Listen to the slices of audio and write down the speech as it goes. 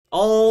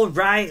All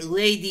right,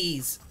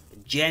 ladies,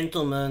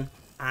 gentlemen,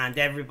 and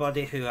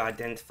everybody who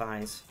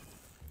identifies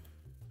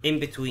in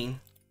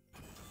between.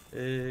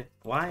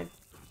 Why?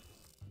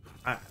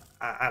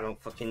 I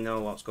don't fucking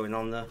know what's going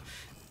on there.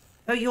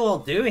 How are you all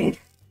doing?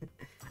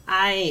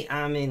 I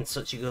am in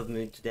such a good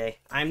mood today.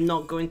 I'm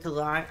not going to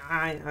lie,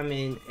 I am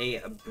in a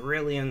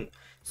brilliant,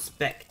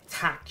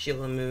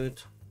 spectacular mood.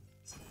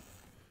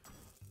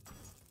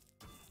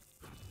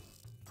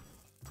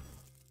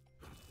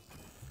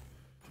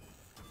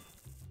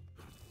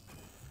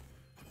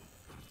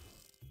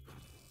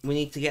 We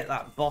need to get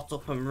that bot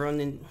up and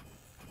running.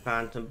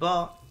 Phantom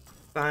bot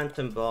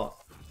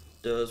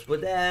does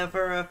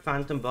whatever a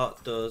phantom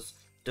bot does.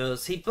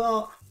 Does he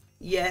bot?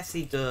 Yes,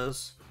 he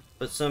does.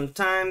 But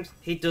sometimes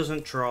he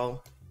doesn't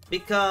troll.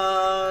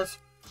 Because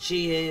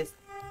she is.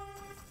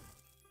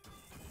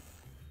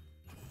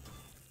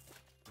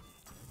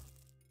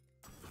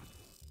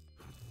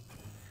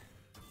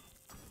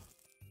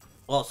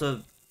 Lots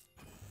of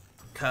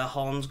car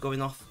horns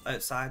going off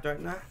outside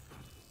right now.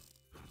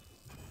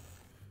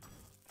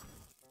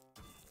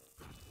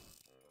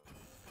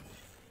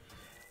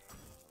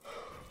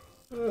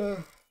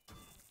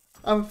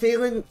 I'm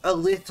feeling a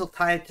little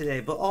tired today,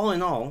 but all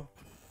in all,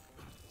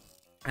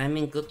 I'm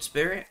in good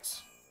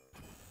spirits.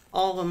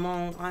 All in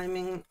all, I'm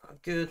in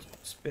good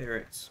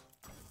spirits.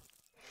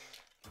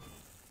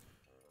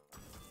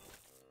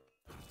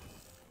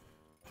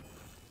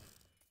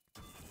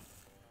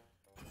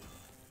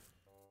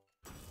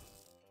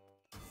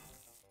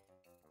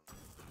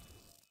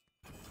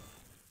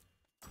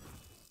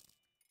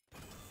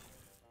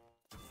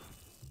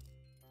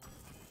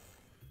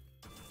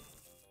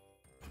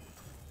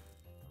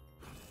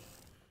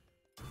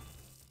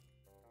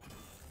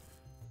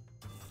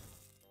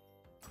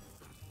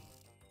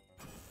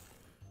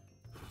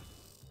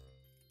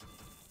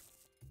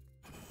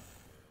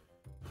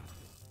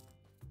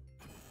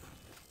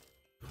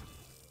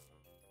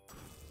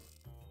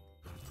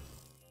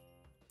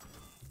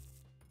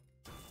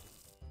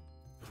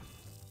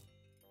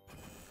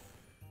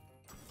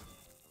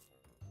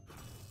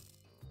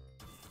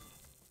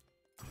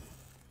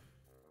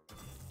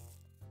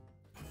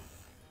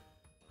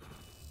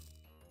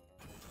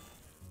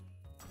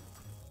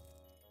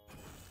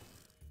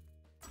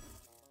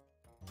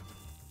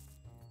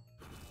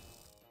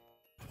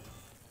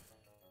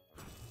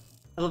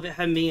 I love it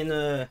how me and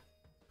a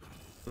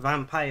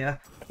vampire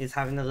is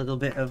having a little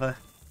bit of a...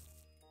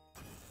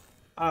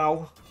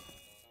 Ow.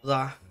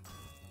 That.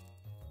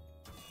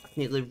 I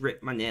nearly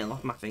ripped my nail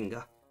off my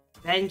finger.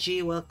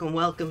 Benji, welcome,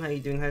 welcome. How you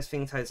doing? How's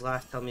things? How's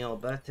life? Tell me all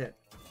about it.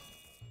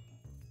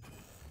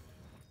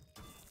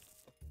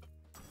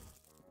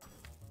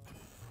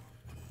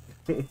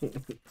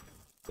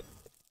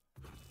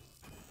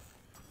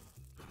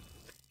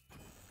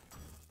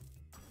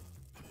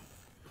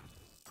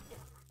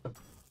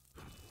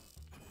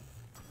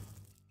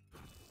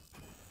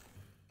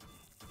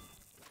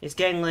 It's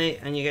getting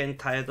late and you're getting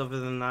tired. Other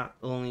than that,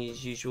 lonely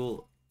as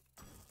usual.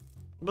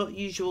 But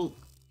usual...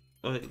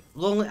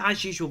 lonely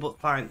as usual, but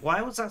fine.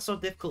 Why was that so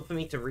difficult for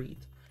me to read?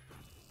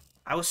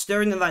 I was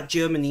staring at that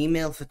German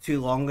email for too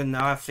long and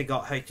now I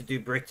forgot how to do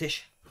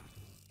British.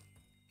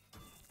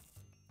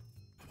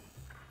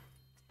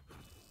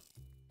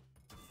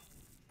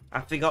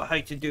 I forgot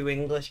how to do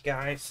English,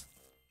 guys.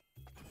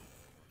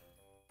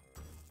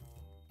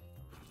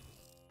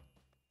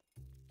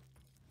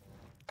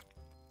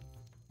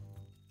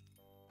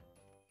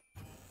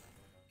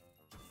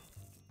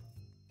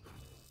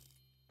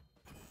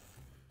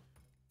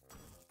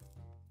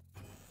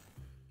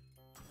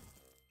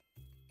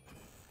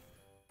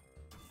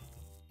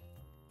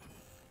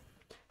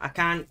 I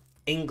can't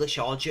English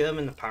or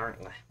German,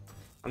 apparently.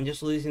 I'm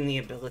just losing the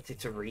ability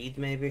to read,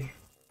 maybe.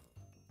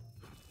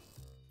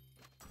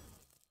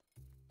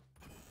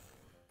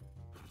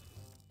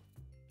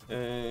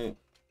 We're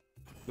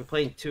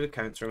playing 2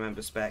 accounts,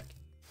 remember, Spec.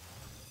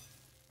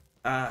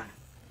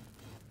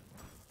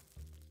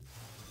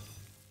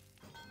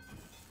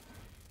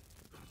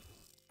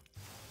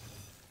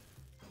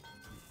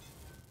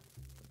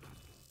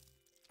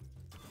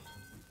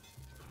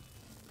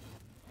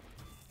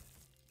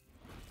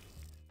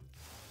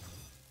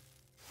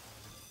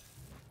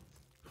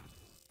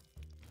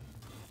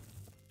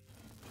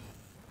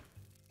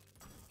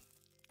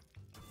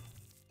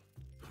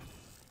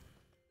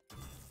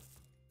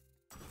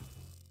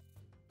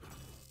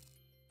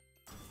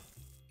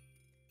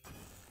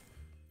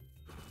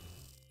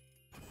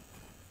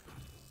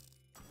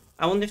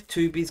 I wonder if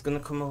Tubi's gonna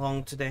come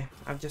along today.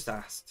 I've just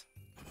asked.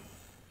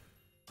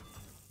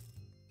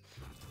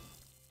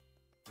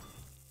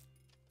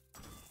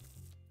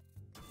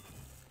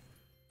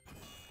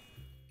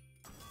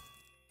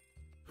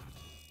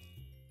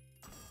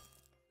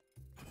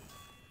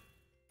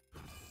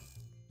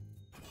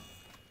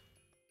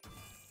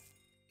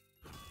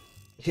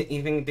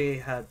 You think they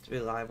had to be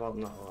live or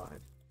not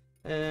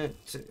live?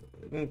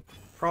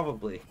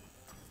 Probably.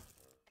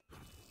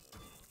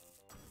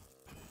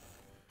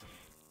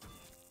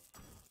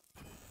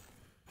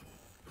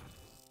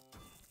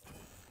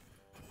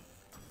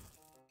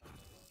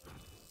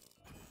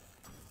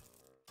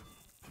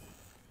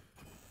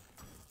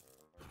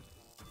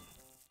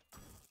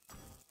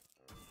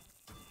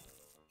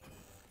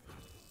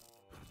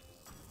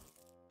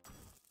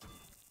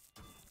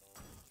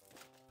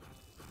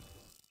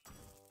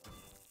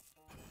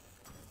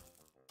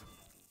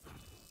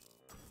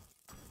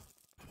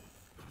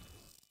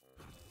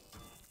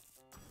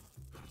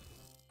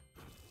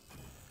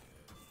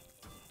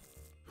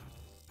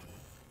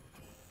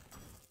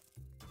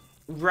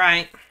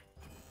 Right.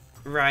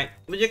 Right.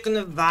 We're just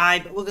gonna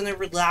vibe, we're gonna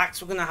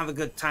relax, we're gonna have a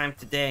good time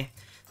today.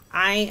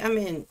 I am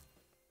in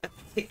a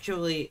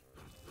particularly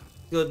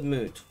good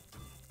mood,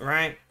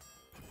 right?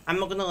 I'm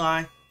not gonna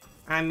lie,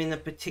 I'm in a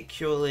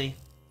particularly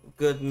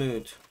good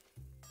mood.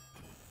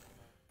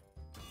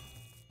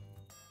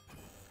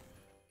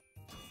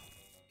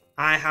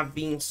 I have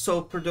been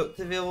so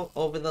productive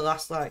over the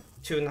last like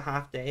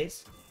 2.5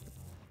 days.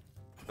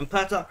 And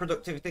part of that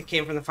productivity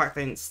came from the fact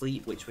I didn't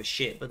sleep, which was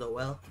shit, but oh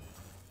well.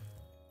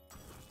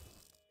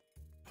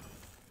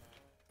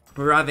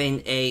 We're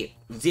having a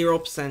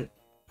 0%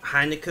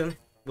 Heineken,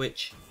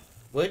 which,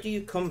 where do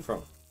you come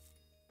from?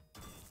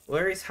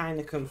 Where is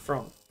Heineken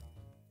from?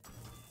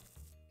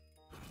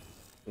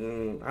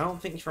 I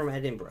don't think you're from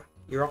Edinburgh.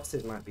 Your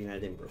offices might be in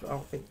Edinburgh, but I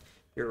don't think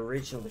you're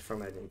originally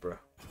from Edinburgh.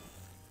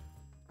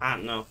 I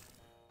don't know.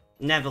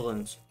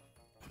 Netherlands.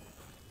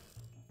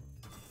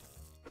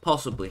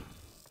 Possibly.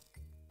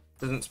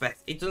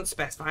 It doesn't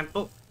specify,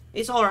 but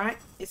it's alright.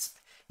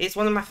 It's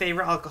one of my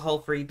favourite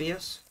alcohol-free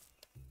beers.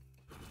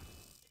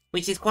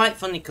 Which is quite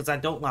funny because I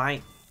don't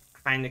like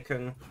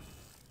Heineken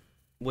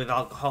with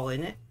alcohol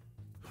in it.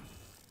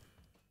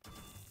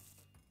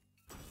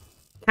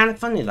 Kind of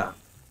funny that.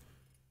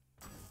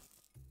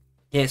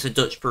 Yeah, it's a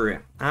Dutch brewery.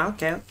 Ah,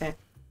 okay, okay.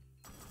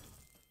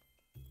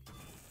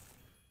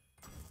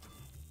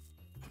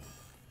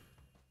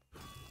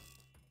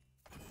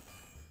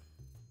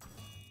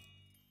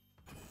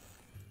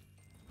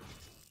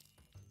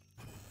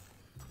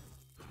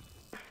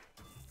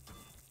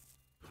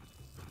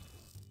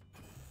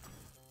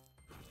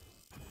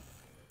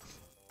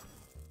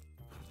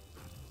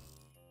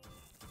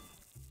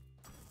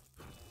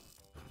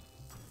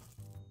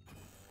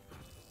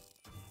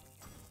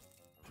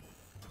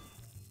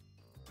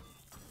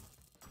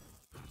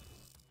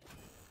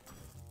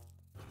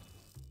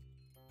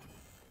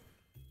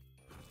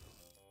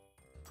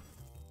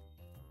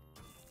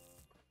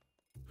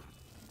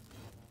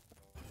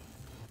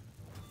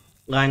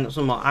 Line up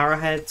some more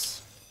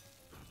arrowheads.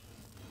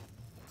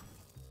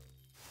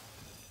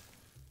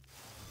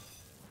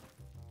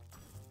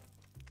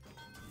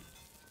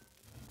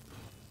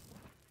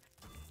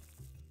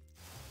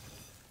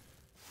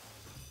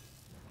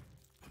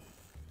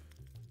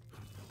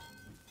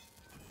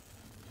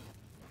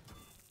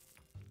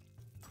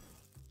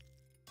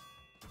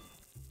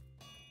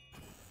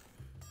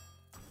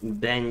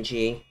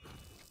 Benji.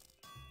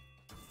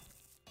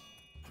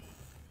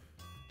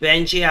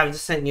 Benji, I've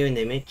just sent you an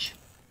image.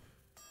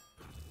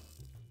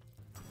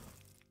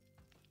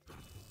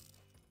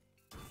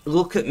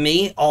 Look at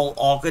me, all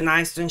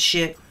organized and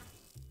shit.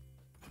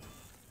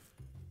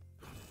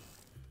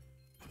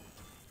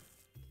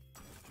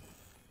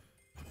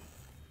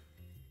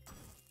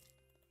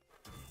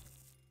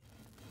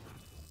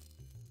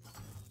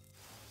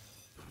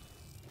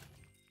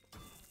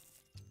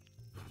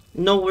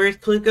 No worries,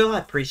 Clue Girl. I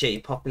appreciate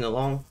you popping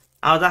along.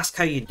 I would ask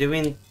how you're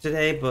doing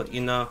today, but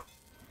you know.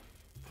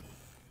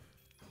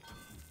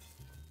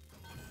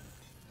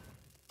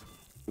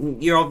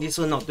 You're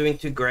obviously not doing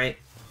too great.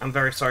 I'm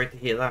very sorry to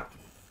hear that.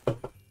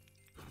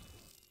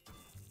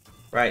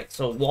 Right,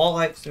 so Wall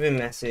likes to be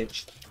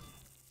messaged.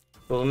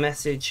 We'll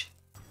message.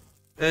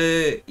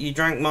 You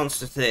drank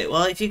Monster today.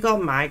 Well, if you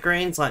got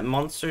migraines, like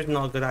Monster is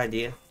not a good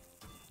idea.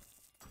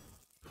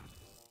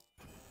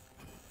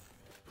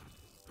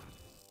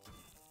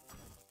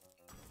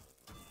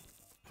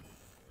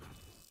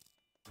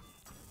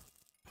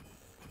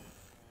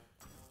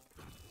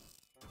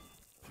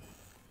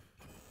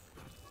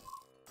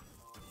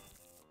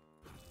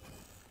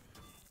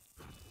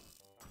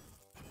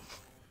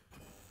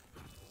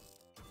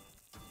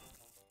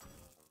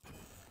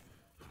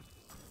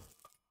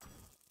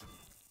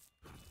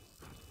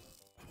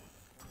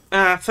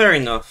 Fair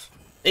enough.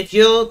 If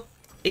you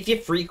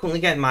frequently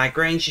get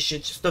migraines, you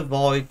should just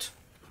avoid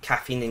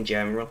caffeine in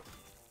general.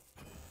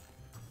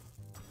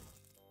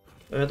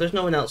 There's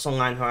no one else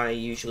online who I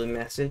usually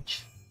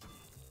message.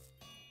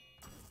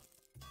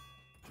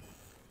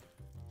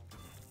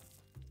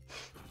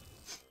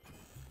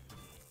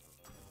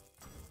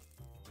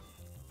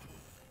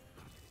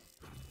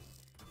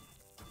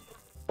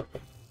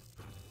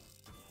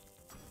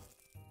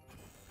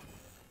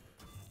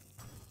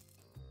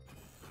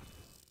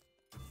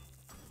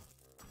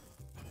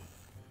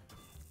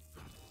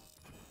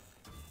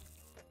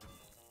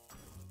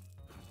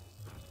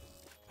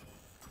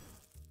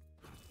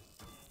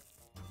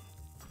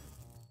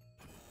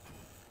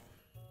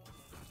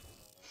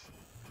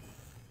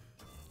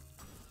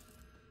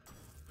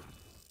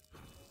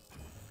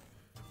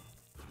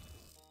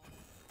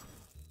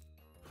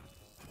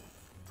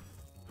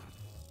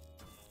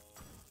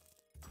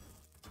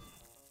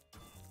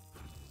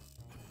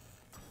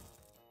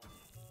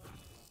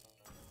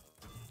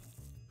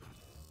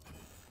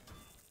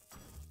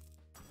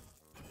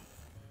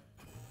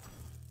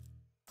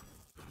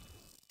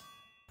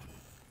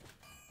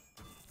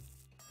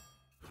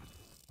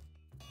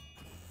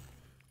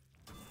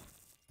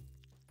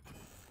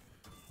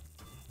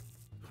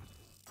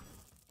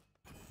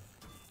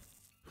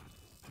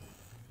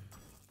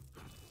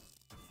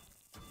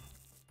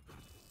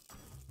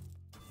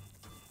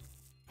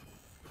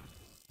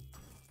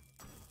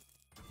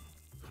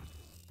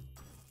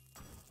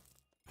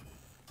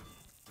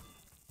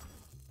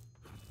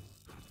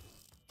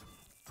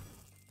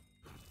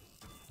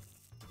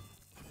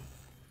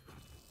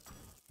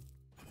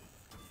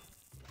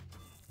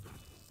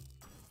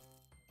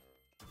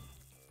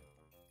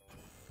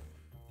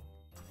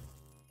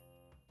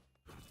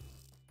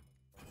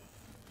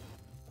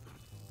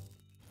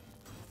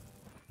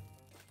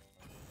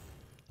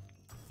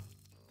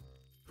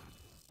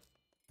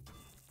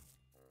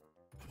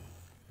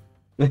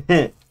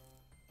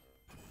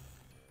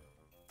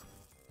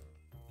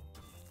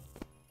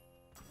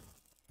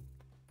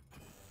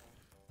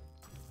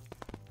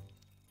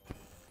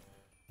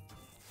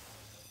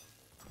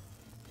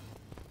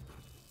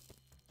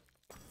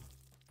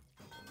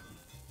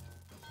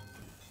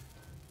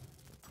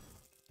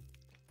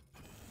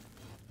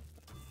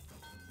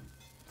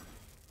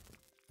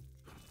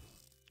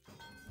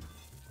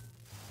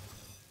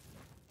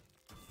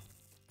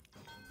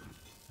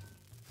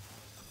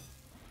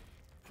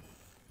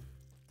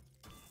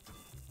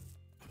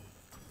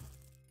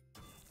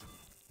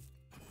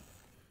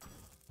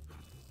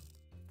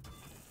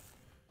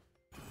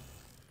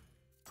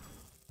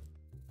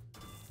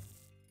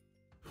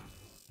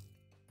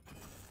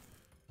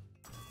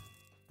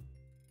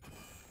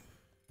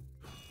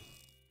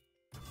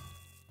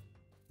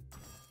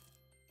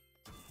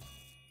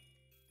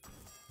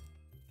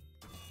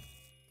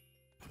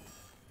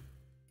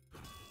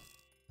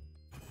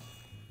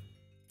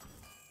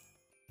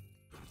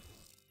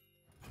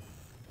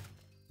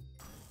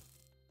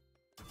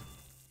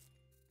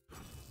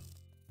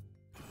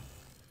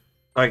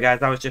 Sorry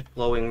guys, I was just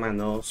blowing my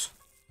nose.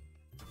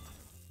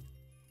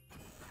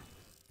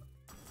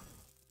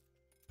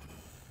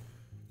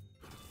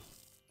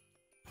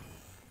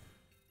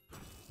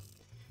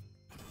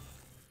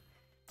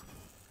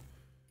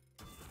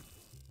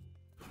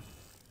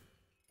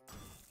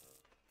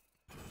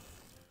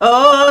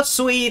 Oh,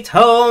 sweet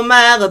home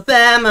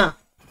Alabama.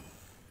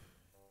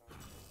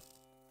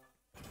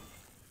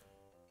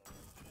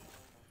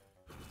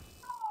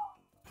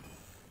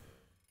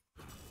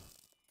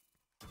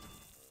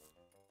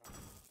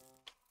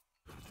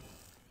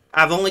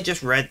 I've only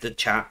just read the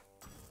chat.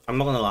 I'm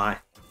not gonna lie.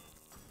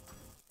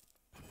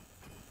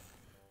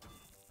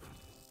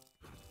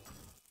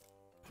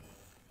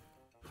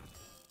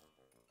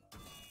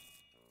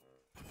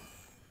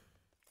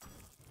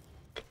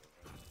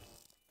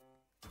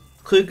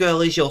 Clue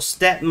Girl is your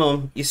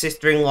stepmom, your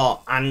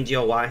sister-in-law, and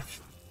your wife,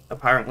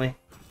 apparently.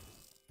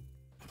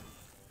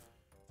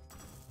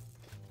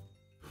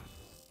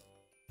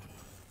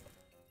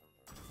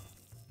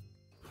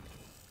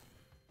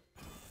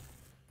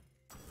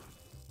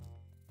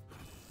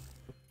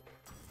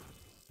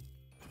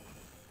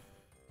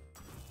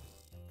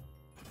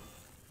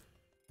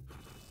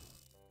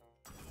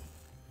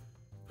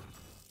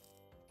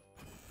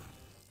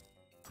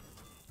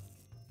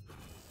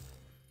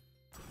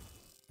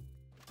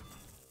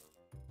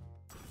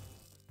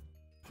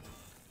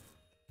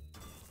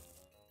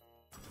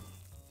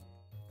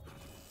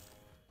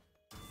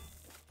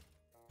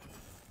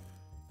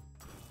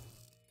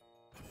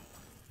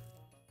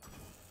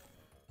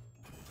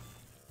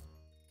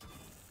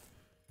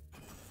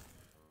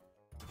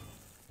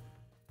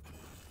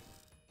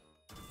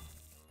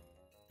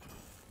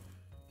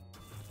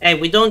 Hey,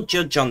 we don't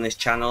judge on this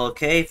channel,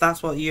 okay? If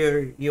that's what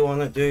you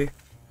want to do,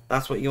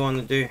 that's what you want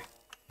to do.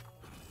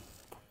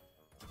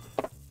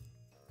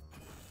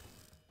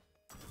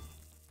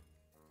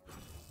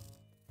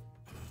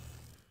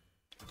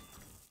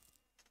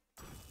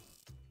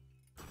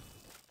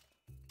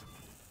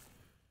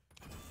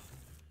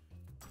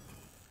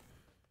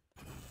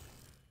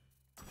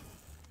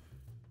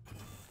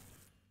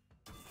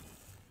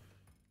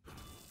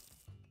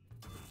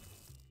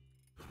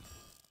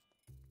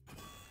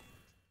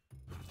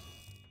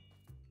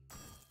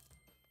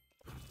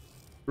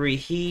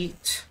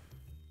 Reheat.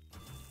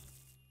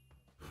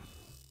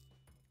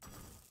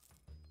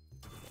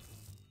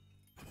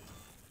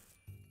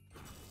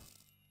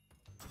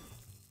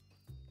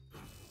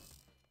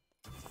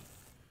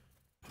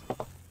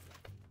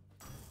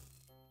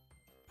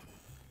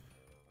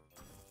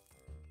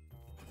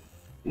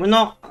 We're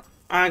not...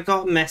 I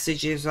got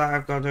messages that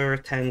I've got to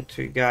attend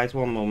to, guys.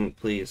 One moment,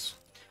 please.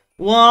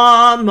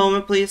 One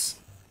moment, please.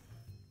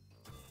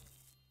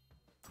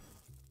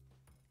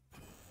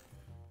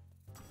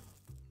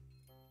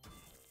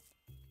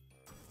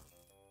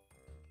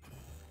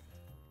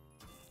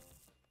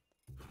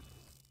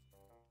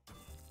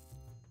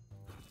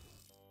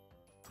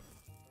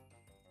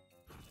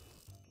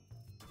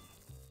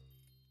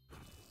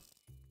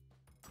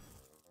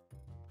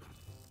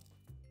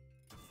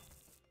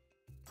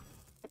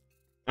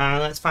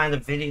 Let's find a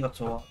video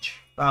to watch.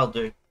 That'll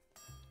do.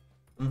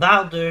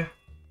 That'll do.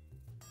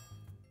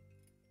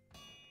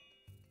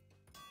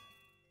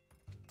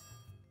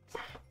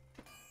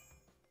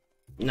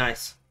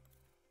 Nice.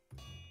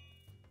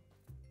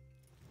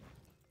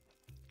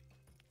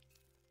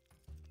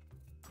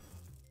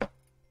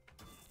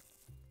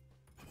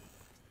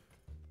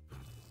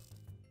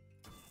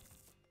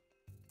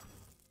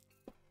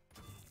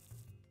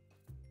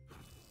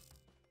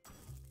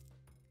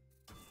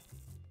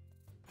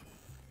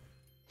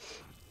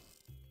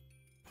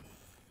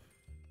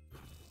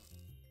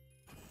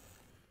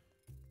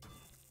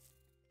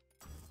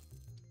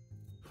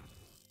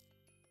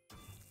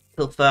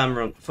 Till firm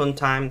run. Fun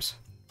times.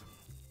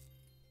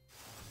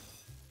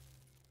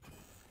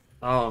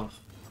 Oh.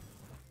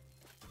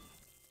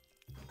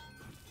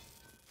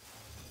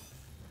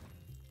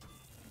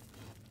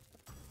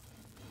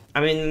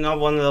 I mean, not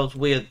one of those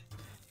weird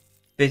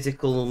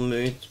physical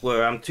moods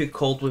where I'm too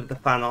cold with the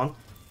fan on,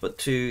 but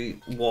too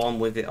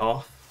warm with it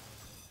off.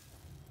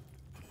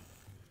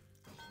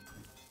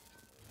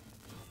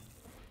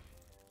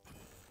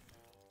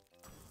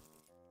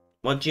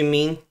 What do you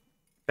mean,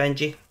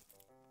 Benji?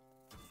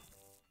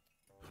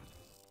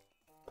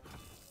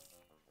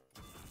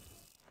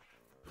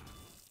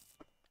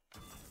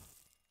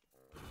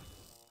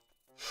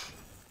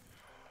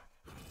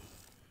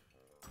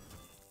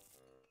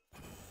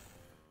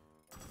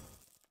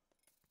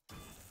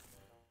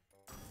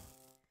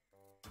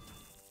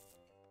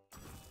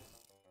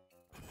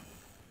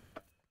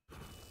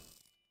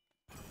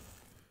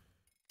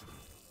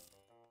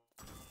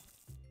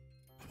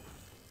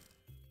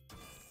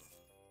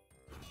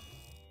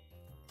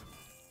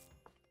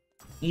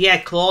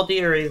 Yeah,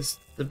 Claudia is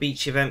the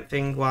beach event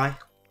thing, why?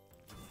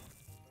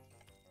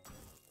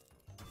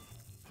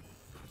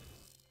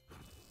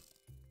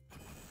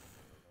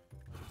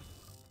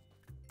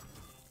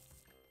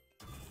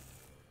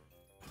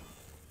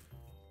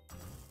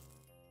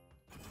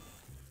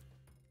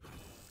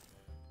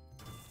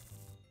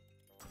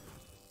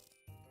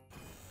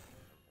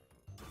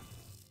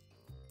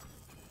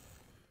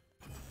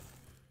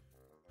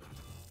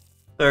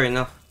 Fair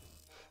enough.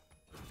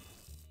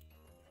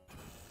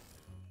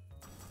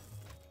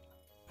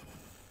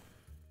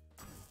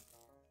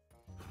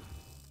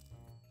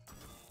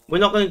 We're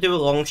not going to do a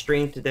long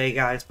stream today,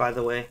 guys, by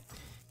the way.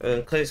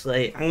 Because it's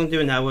late. I'm going to do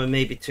an hour,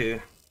 maybe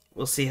two.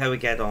 We'll see how we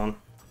get on.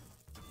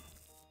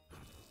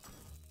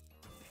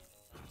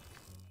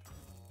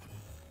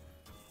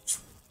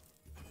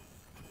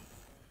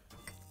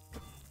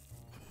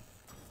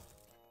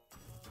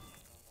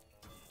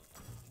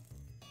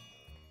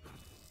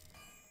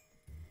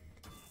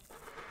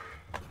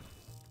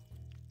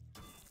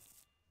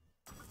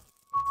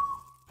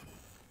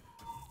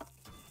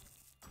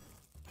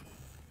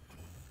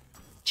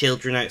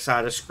 Children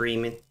outside are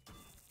screaming.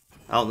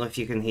 I don't know if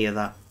you can hear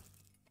that.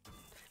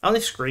 I don't know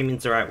if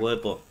screaming's the right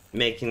word, but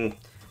making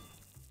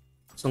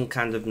some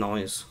kind of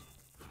noise.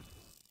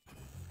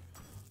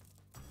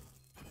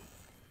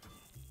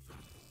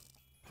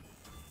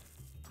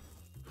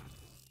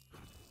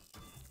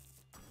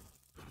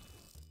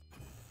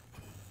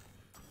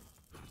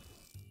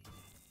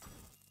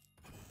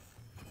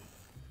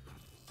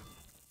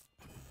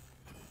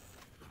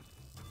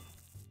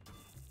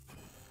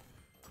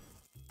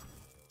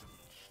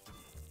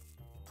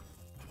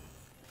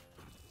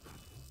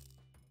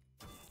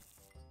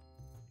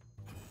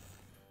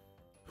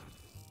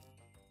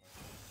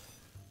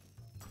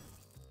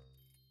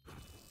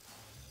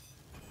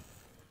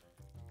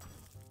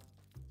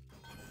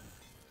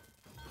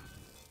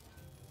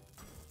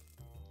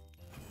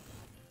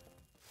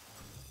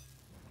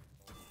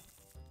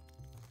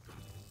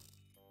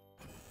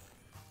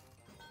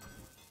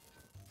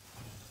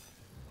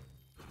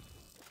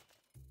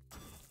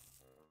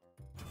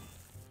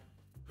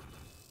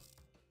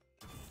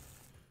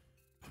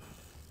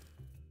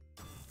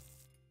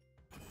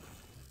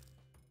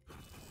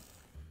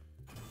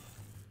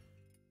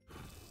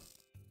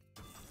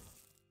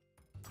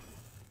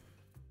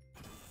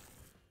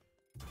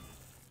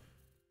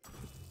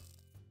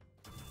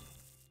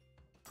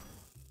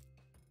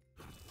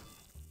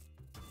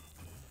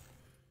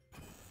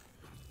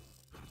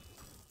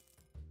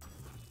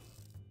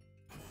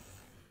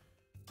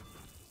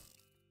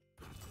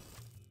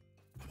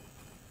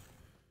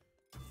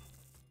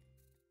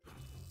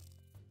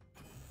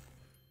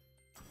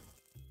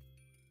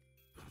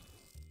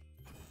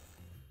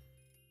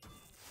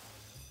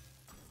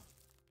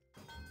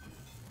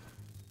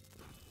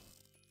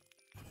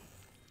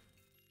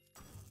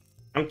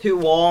 I'm too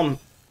warm.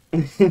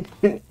 Put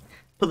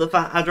the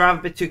fan. I'd rather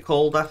be too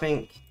cold, I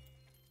think.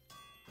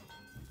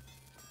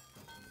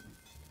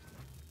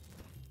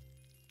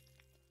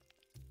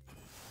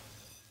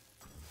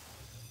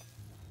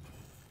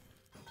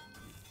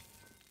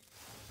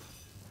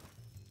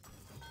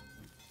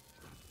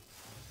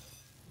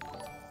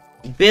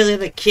 Billy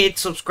the Kid,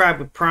 subscribe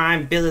with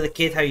Prime. Billy the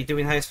Kid, how you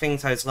doing? How's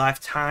things? How's life?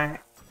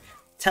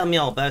 Tell me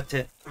all about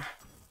it.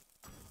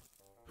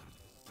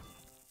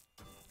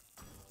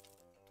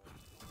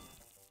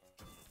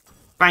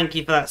 Thank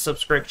you for that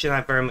subscription. I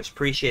very much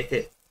appreciate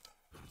it.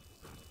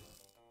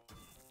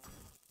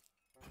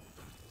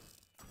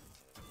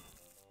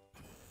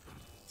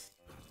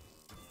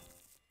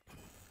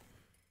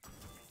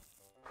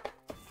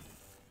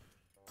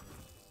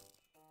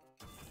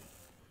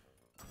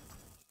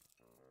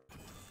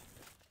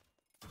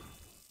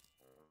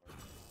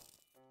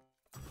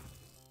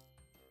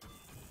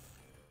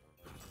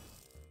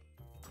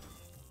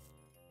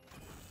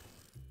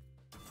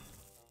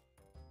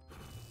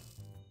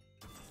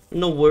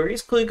 No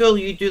worries, Clue Girl,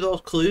 you do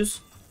those clues.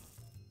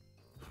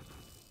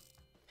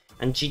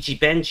 And Gigi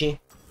Benji.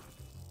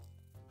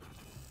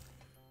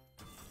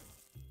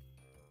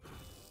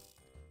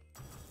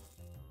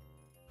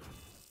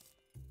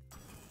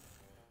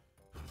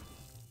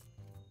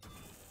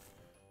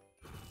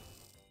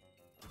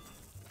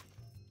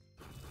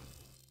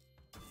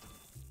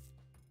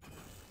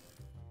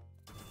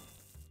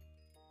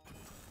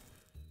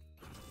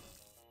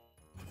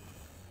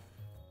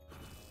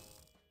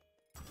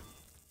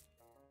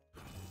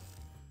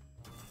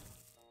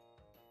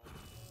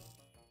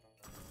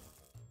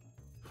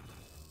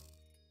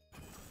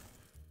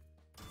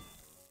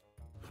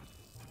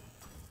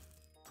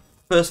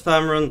 First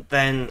farm run,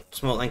 then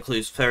smoke line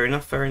clues. Fair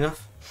enough, fair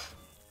enough.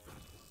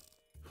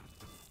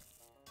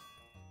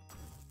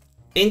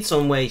 In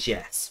some ways,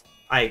 yes.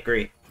 I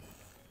agree.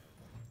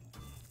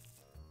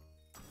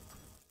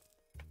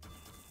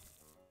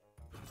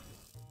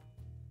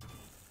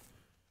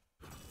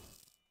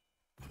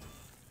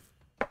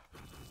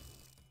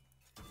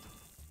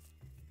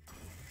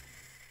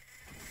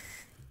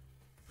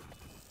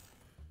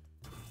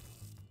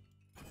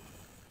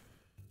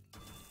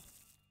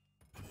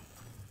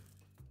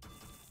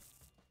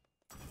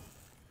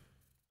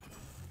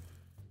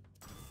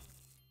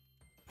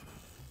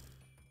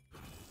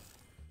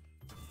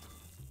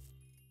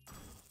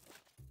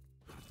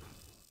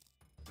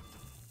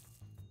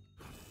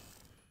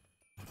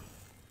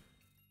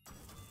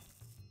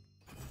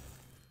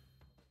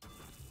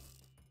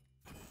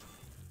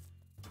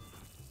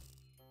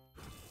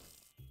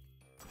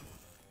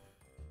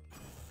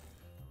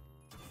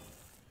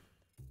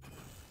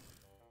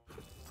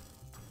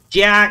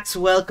 Jax,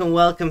 welcome,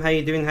 welcome. How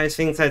you doing? How's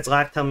things? How's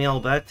life? Tell me all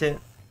about it.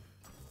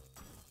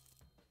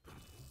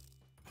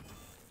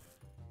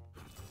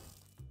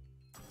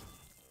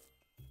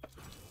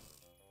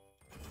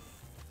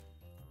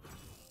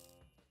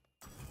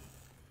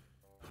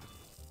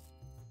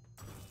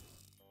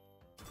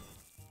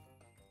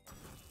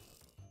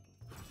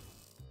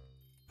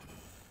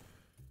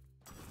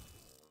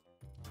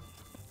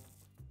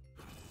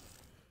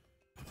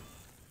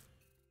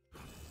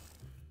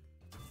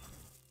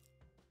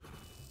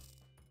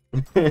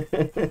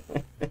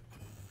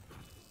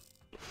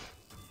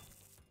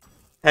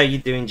 How you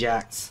doing,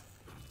 Jax?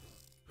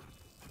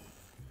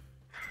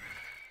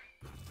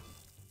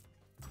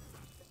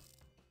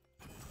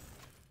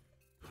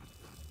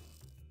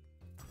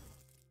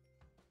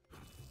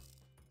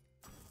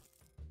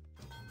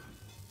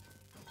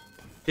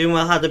 Doing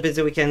well, had a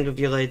busy weekend with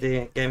your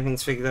lady, getting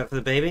things figured out for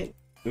the baby.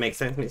 Makes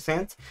sense, makes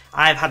sense.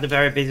 I've had a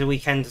very busy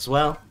weekend as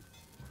well.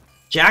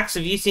 Jax,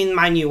 have you seen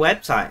my new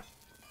website?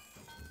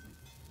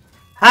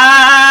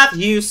 Have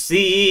you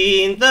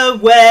seen the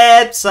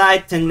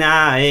website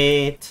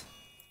tonight?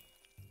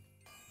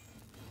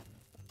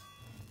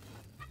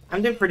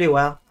 I'm doing pretty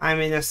well. I'm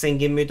in a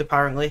singing mood,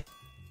 apparently.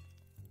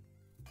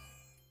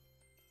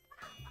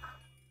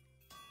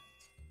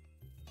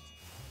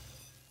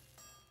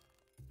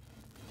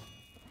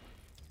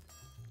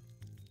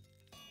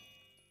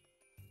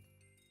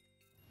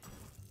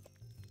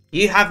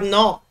 You have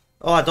not.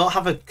 Oh, I don't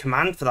have a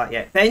command for that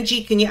yet.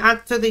 Benji, can you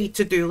add to the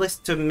to-do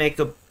list to make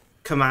a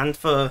command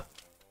for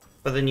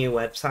the new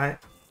website?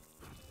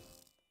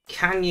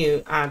 Can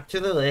you add to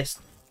the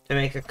list to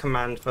make a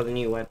command for the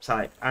new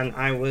website? And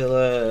I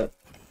will,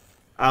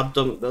 I'll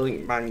dump the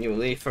link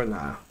manually for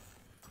now.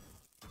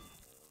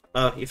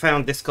 Oh, you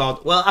found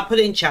Discord. Well, I put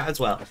it in chat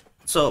as well.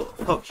 So,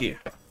 fuck you.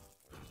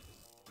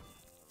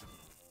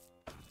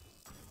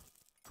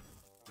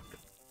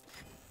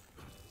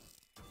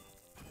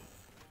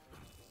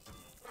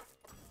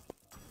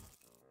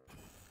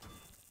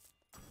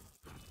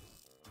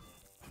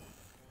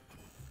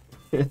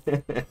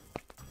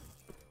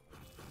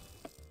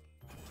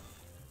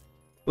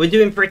 We're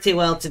doing pretty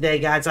well today,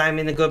 guys. I'm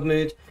in a good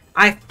mood.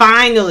 I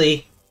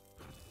finally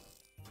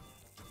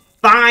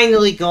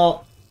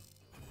got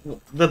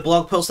the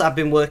blog post that I've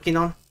been working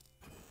on.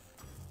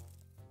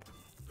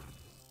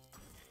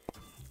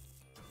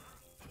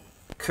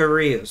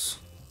 Careers.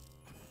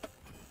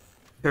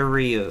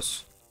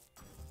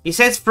 He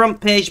says front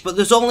page, but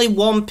there's only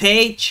one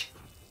page.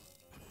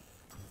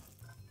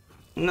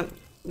 No,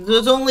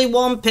 there's only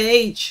one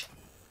page.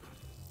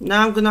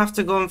 Now I'm gonna have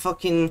to go and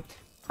fucking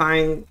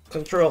find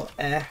Control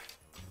F.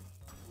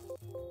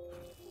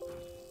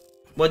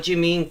 What do you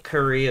mean,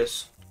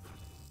 careers?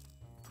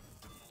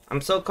 I'm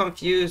so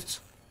confused.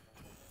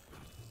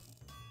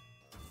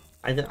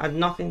 I had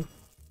nothing.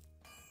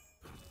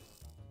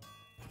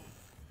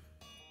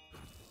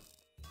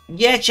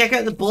 Yeah, check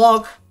out the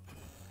blog.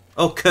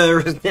 Oh,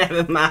 careers,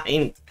 never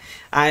mind.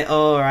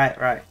 Oh,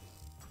 right.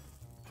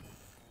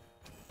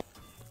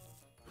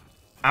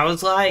 I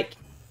was like,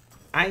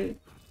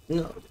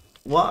 no,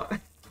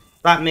 what?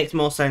 That makes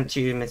more sense.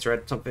 You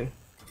misread something.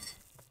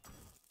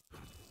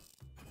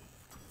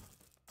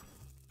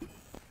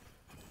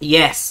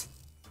 Yes,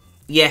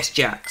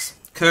 Jax.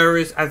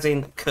 Couriers as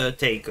in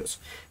caretakers,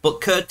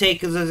 but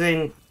caretakers as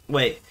in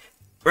wait.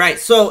 Right.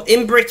 So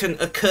in Britain,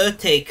 a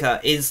caretaker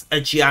is a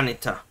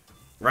janitor,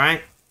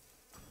 right?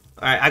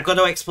 All right. I've got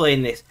to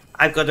explain this.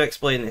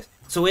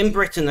 So in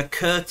Britain, a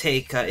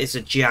caretaker is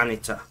a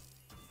janitor.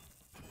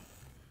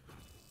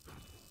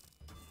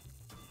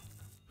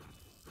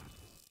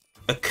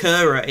 A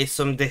carer is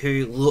somebody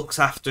who looks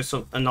after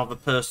another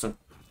person.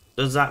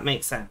 Does that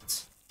make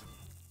sense?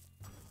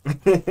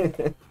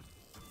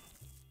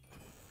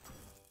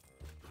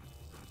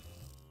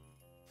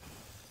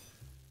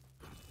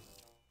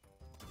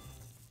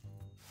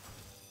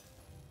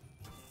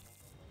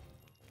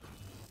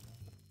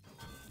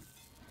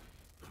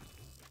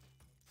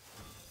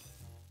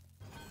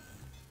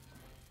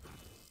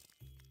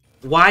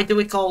 Why do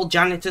we call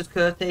janitors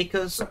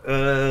caretakers?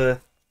 I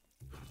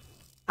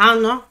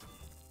don't know.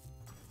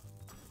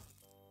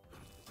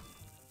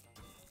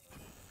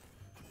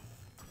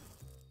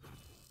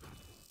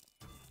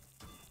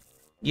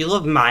 You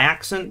love my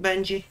accent,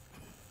 Benji?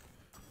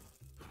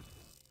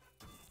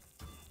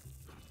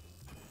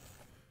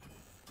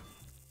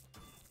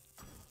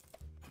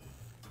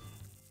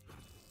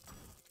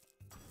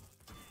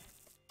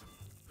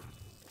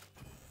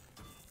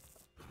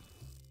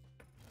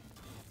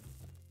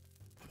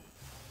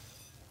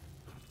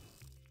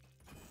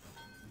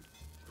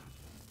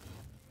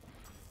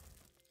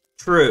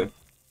 True.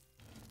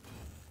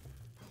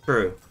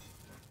 True.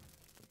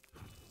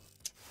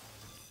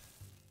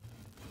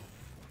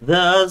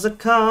 There's a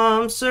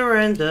calm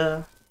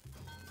surrender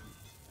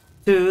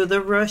to the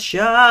rush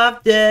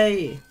of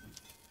day,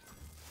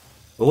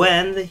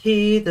 when the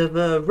heat of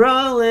a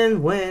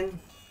rolling wind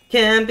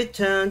can be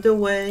turned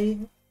away.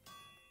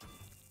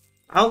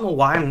 I don't know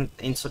why I'm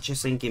in such a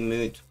singing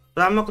mood,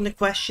 but I'm not going to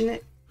question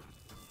it.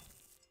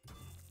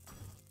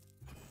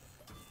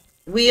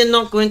 We are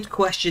not going to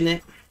question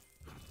it.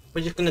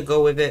 We're just going to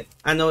go with it.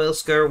 I know it'll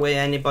scare away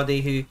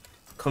anybody who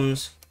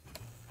comes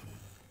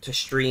to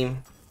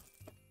stream.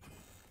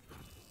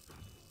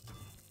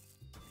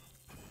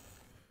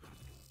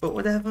 But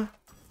whatever.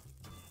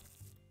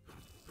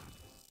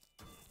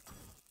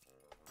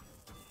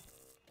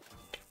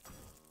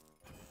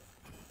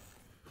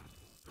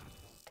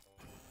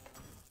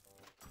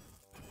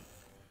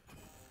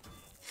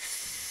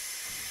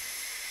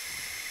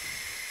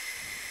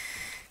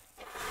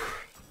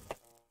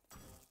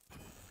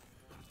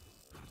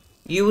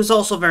 You was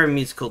also very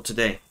musical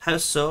today. How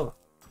so?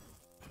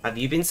 Have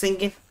you been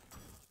singing?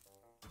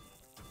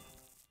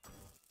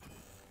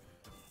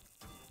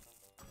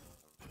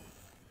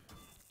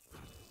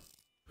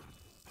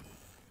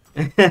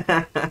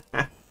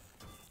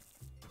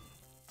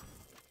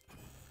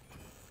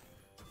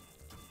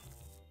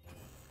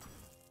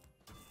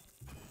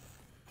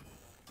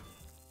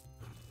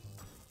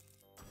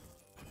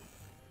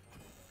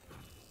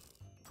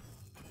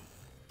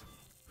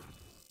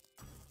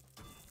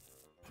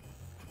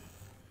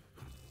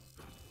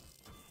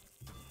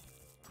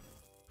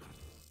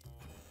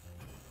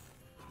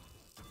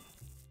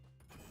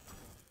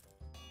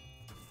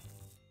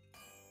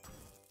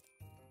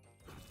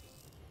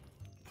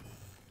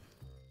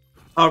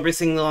 I'll be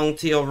singing along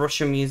to your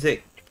Russian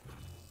music.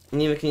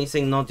 Neither can you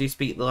sing nor do you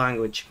speak the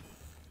language.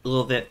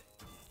 Love it.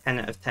 10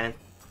 out of 10.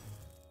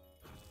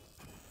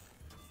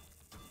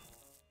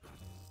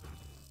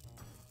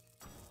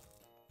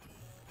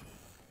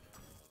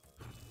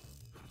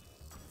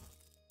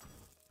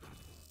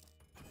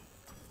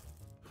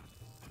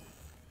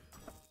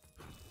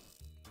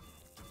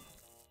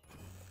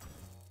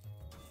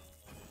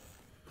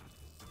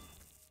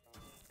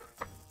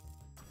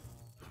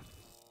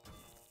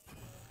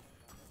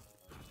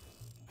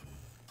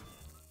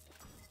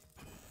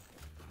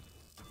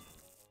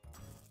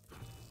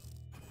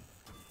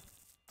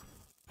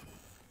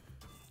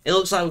 It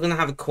looks like we're gonna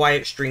have a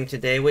quiet stream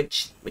today,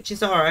 which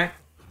is alright.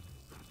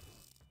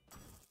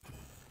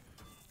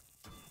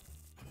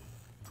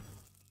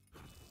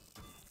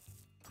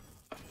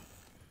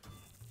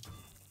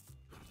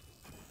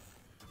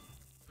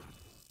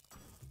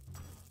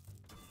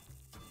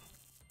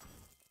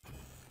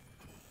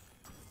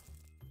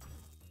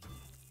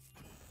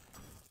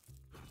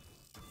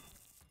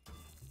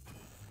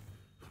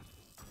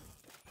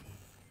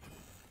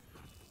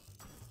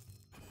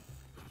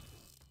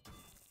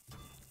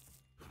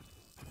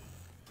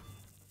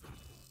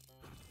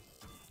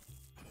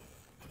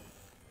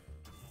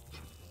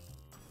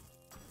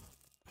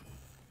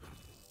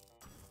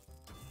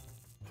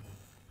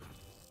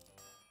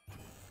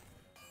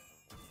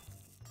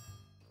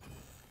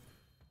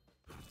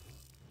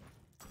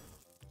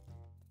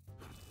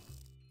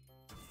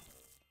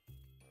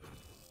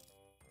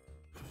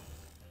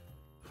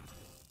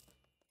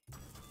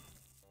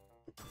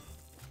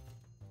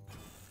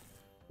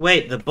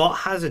 Wait, the bot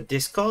has a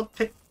Discord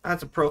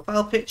has a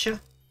profile picture?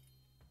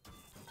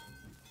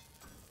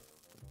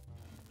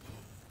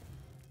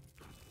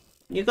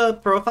 You got a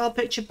profile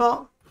picture,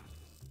 bot?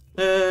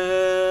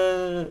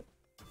 No,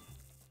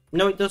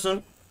 it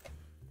doesn't.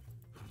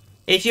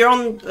 If you're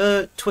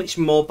on Twitch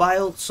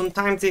mobile,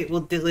 sometimes it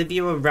will deliver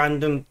you a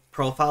random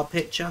profile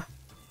picture.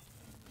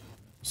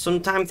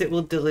 Sometimes it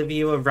will deliver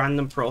you a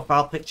random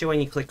profile picture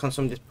when you click on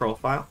somebody's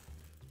profile.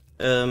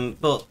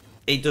 But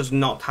it does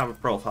not have a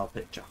profile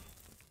picture.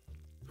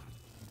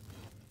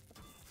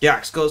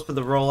 Jax goes for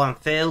the roll and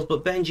fails,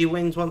 but Benji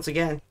wins once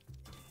again.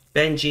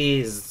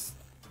 Benji is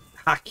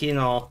hacking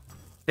or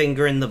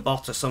fingering the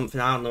bot or something.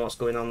 I don't know what's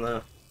going on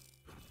there.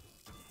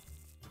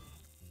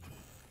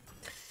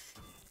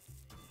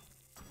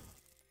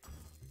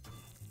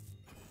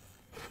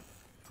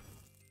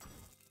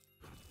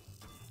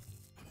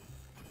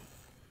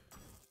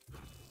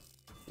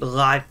 The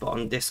live bot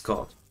on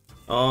Discord.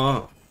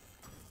 Oh.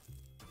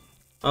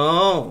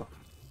 Oh.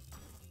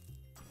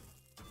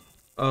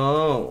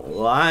 Oh,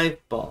 live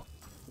bot.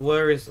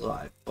 Where is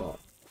live bot?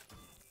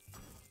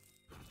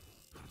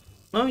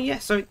 Oh yeah,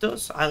 so it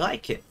does. I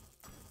like it.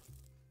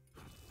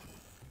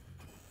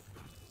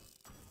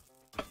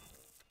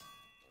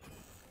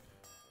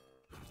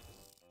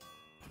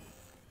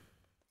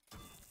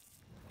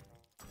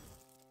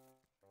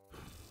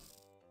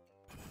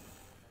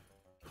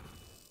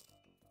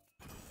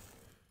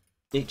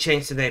 It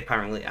changed today,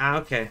 apparently. Ah,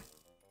 okay.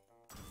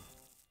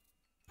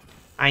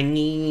 I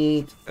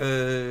need...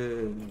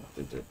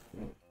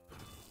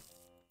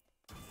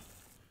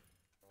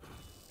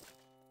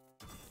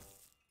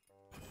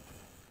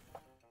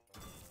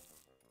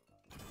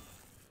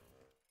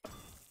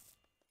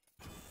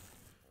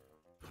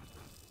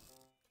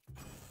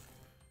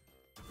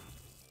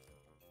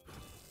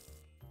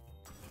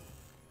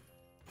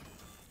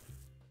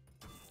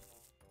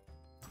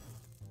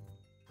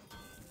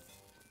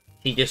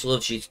 He just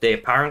loves you today,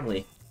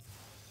 apparently.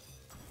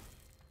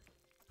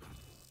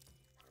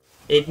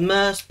 It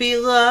must be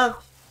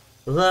love,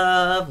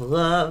 love,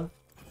 love.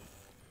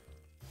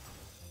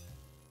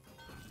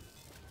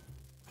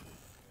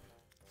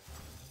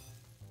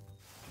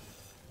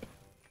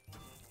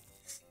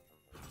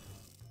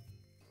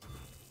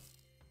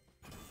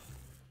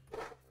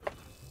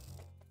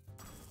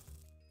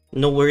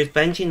 No worries,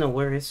 Benji, no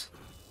worries.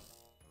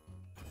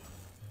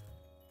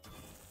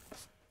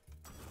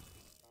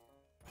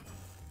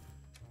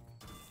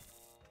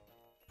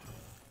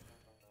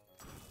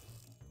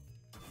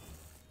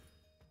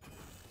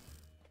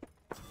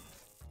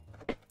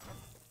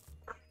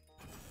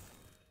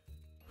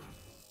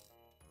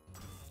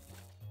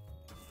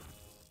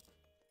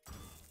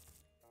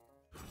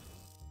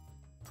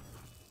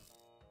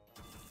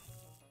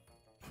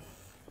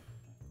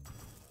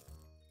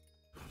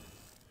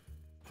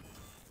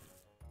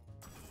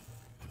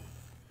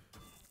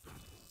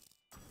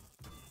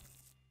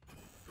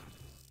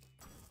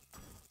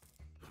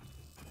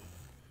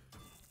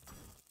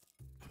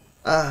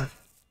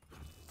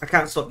 I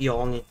can't stop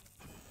yawning.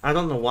 I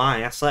don't know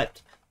why. I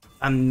slept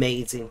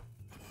amazing.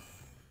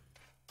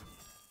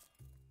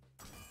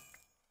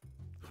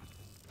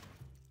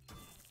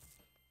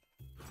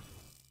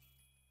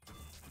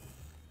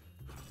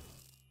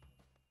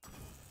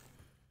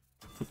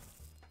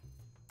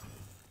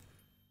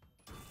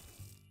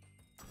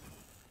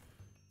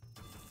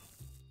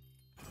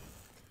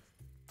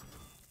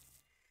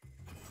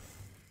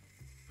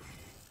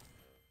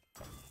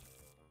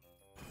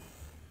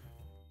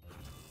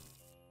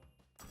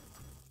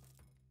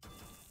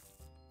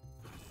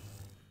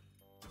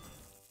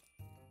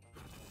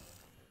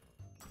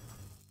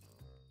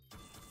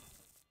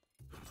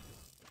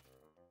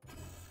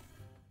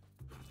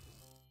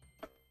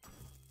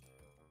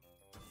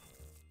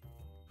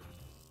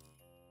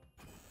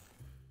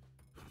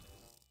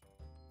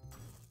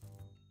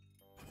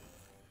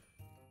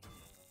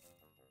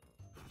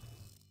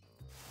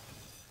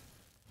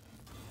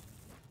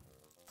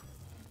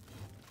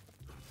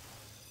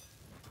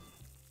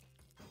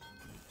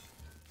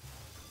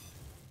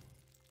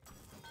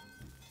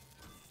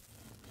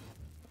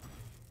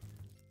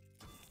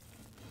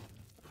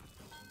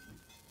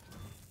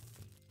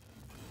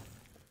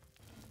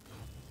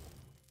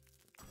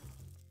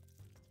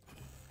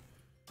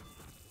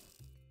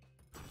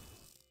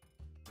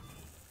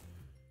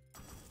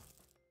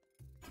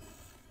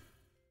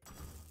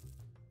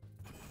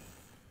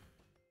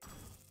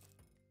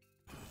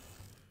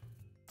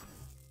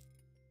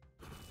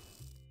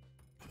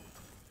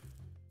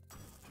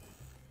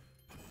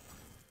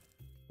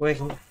 Wait.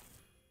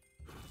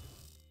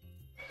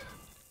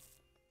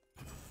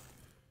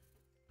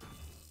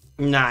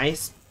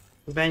 Nice.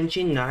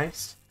 Benji,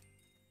 nice.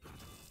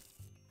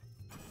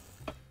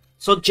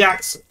 So,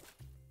 Jax,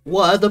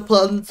 what are the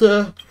plans?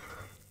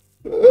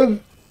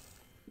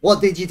 What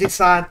did you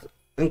decide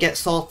and get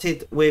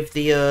sorted with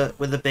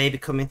the baby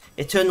coming?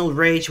 Eternal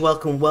Rage,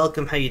 welcome,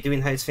 welcome. How you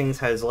doing? How's things?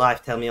 How's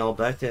life? Tell me all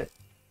about it.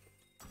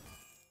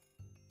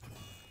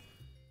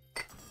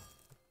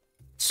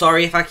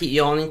 Sorry if I keep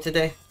yawning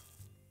today.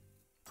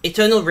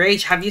 Eternal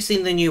Rage, have you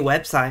seen the new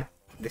website?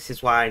 This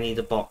is why I need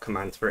a bot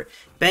command for it.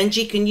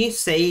 Benji, can you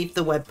save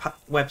the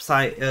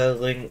website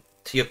link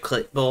to your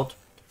clipboard?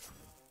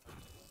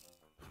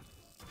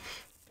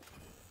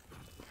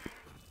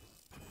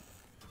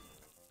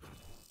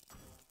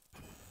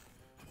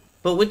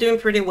 But we're doing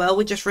pretty well.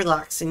 We're just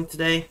relaxing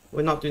today.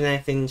 We're not doing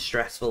anything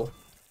stressful.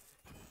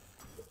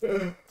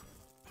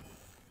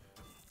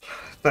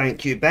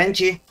 Thank you,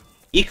 Benji.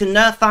 You can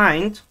now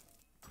find...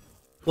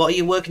 What are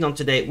you working on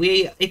today?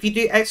 If you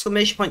do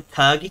exclamation point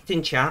target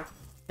in chat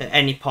at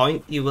any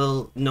point, you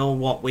will know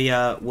what we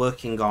are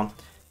working on.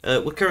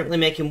 We're currently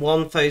making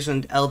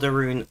 1000 Elder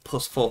Rune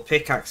plus 4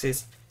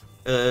 pickaxes.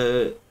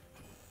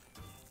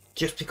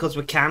 Just because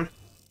we can.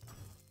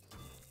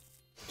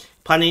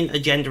 Planning a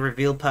gender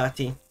reveal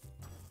party.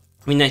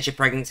 We nature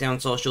pregnancy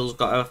on socials,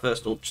 got our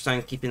first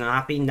ultrasound, keeping her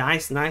happy.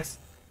 Nice, nice.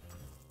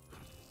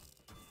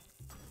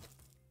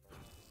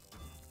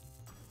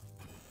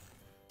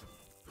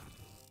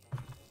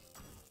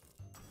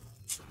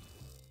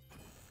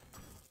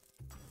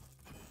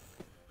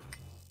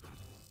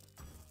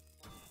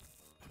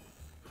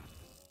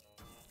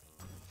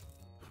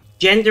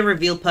 Gender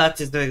reveal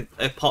parties are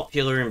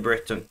popular in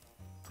Britain.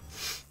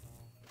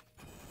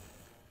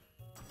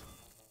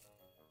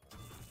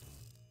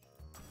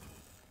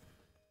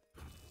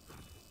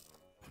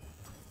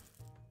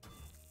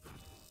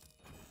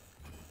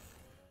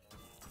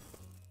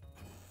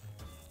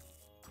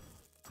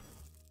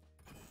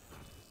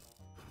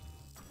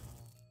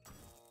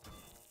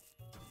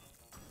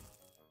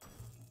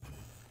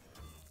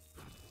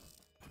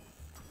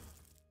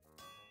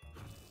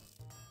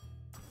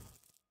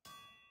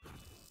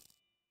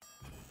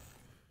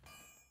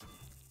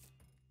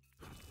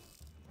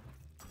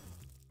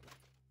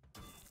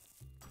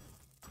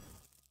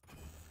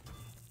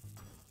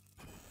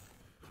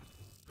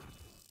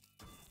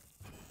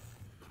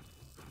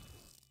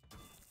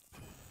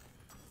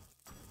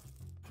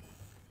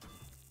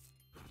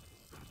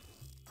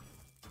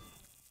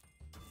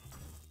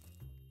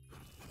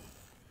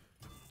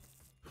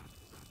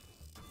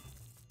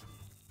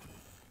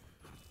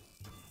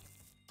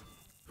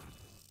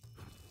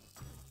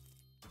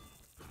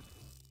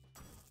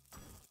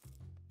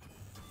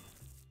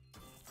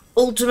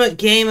 Ultimate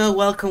Gamer,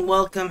 welcome,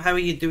 welcome. How are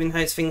you doing?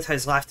 How's things?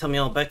 How's life? Tell me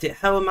all about it.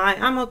 How am I?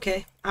 I'm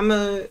okay. I'm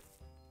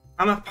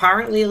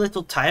apparently a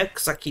little tired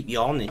because I keep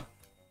yawning.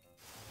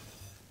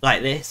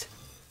 Like this.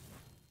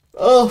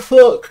 Oh,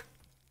 fuck.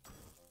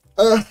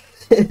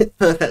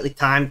 Perfectly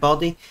timed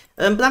body.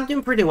 But I'm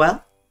doing pretty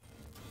well.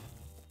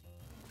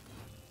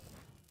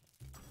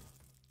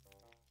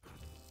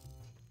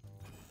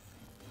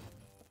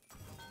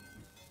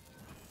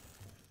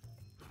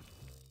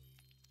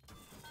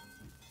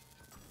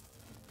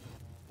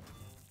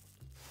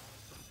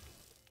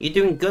 You're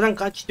doing good. I'm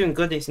glad you're doing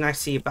good. It's nice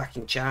to see you back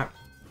in chat.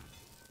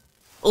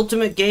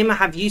 Ultimate Gamer,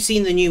 have you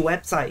seen the new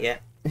website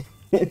yet?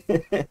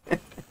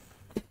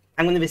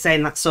 I'm going to be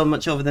saying that so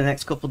much over the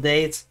next couple of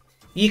days.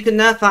 You can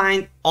now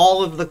find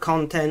all of the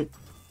content,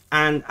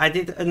 and I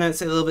did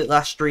announce it a little bit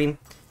last stream.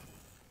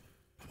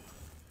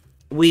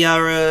 We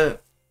are,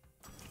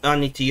 I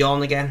need to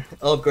yawn again.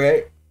 Oh,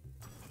 great.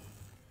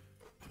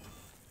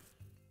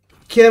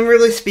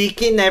 Generally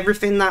speaking,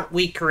 everything that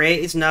we create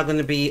is now going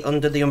to be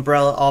under the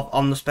umbrella of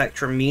On the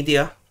Spectrum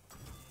Media,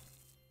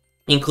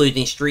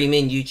 including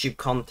streaming, YouTube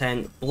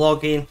content,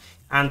 blogging,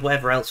 and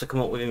whatever else we come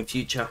up with in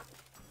future.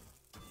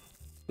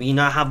 We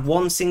now have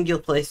one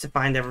singular place to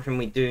find everything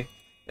we do.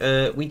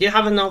 We do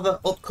have another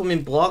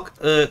upcoming blog,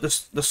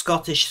 the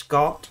Scottish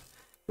Scot,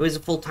 who is a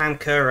full-time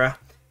carer,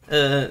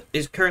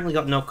 is currently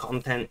got no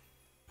content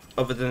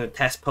other than a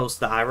test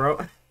post that I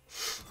wrote.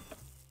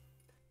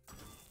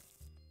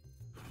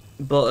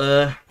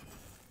 But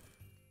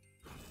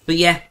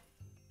yeah,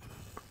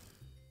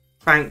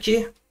 thank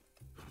you.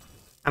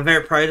 I'm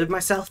very proud of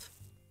myself.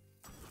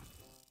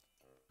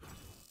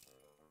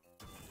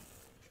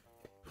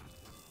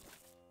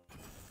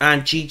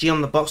 And GG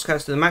on the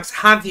Boxcast to the max.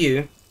 Have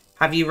you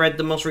read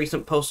the most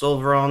recent post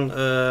over on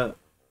An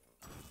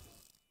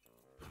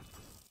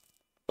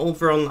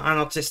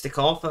Autistic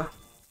Author?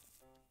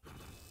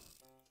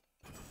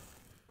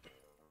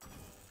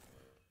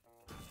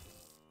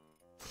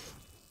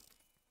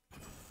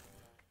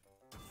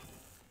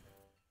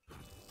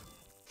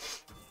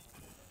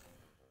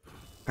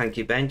 Thank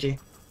you, Benji.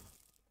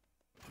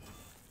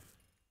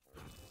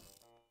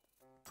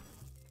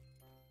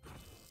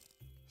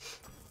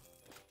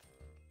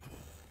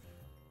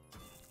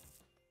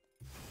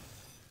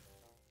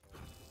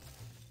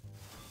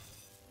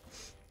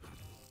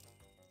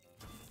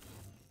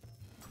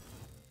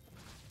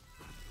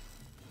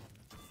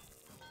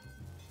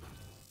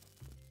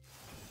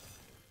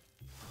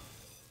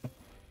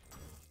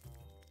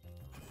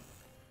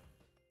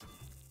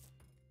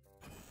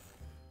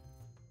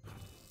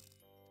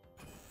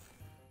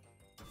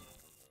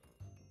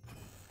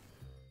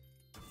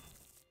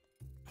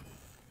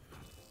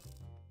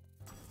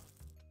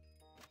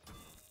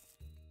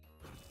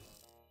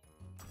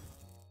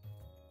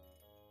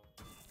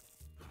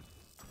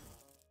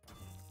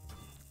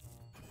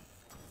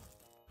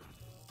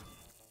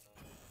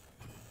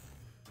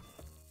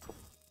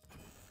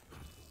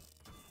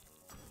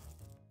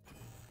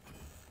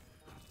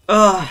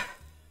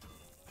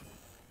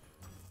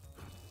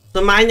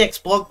 So my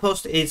next blog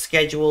post is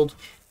scheduled,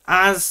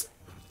 as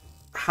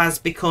has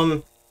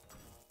become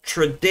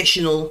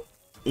traditional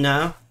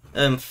now,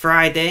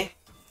 Friday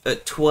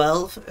at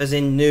 12, as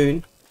in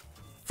noon.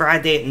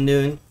 Friday at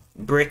noon,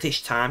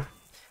 British time.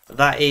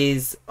 That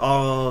is,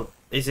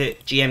 is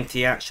it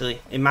GMT actually?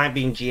 It might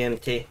be in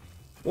GMT.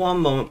 One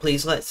moment,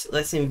 please.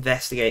 Let's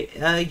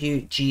investigate. Are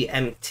you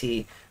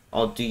GMT,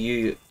 or do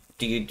you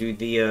do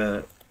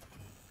the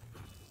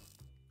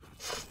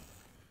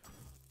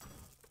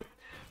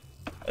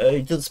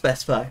it doesn't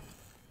specify.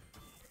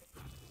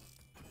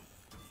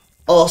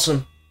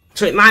 Awesome.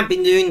 So it might be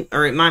noon,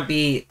 or it might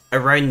be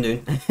around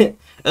noon.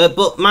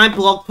 But my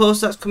blog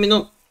post that's coming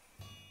up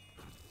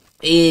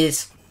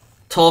is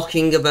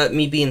talking about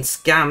me being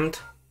scammed.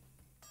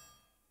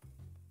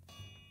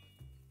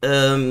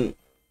 In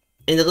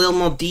a little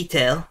more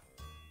detail.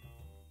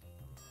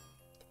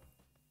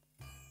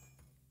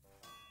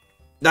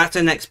 That's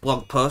the next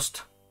blog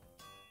post.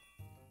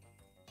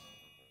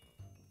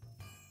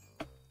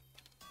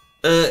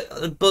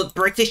 But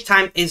British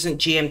time isn't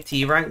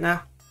GMT right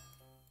now.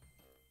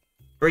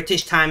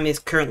 British time is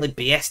currently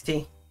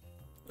BST.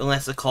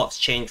 Unless the clock's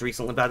changed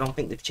recently, but I don't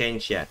think they've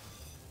changed yet.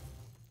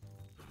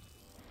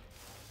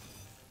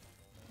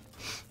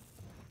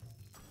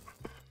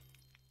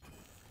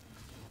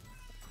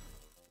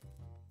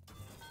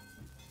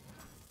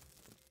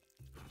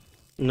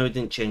 No, it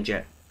didn't change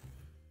yet.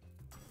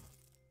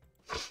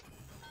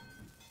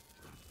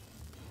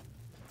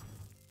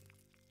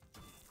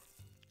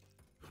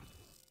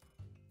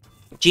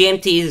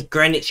 GMT is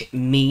Greenwich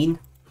Mean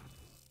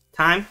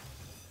Time,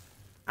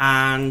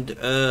 and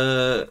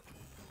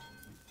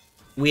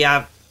we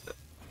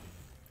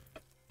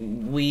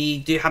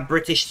do have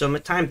British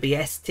Summertime,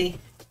 BST,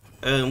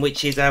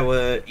 which is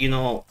our, you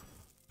know,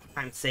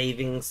 time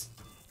savings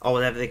or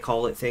whatever they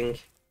call it thing.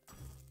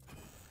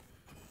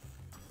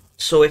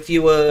 So if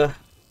you were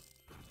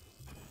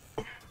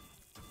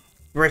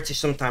British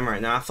sometime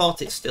right now, I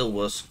thought it still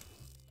was.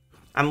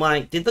 I'm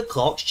like, did the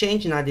clocks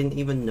change and I didn't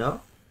even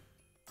know?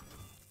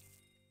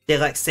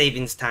 Daylight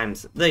savings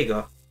times. There you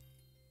go.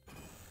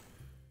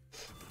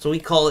 So we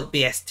call it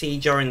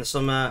BST during the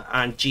summer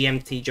and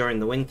GMT during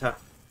the winter.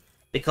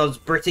 Because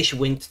British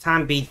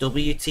wintertime,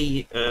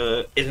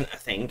 BWT, isn't a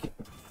thing.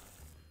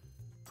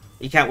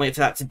 You can't wait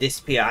for that to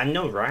disappear. I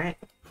know, right?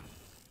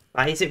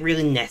 Like, is it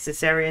really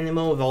necessary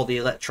anymore with all the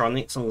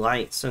electronics and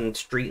lights and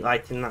street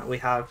lighting that we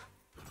have?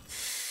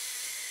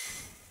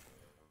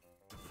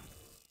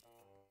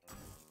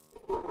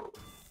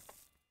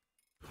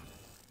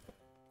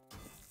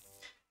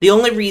 The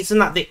only reason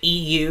that the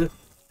EU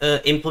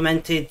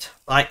implemented,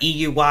 like,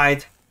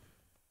 EU-wide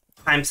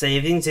time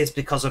savings is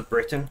because of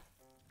Britain.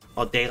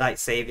 Or daylight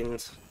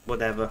savings,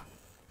 whatever.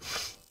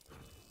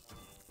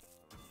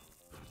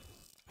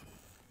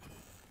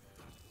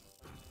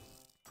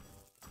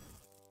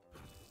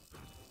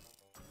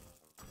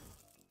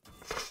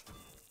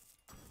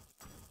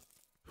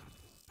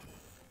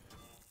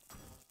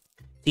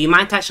 So you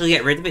might actually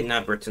get rid of it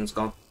now Britain's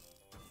gone.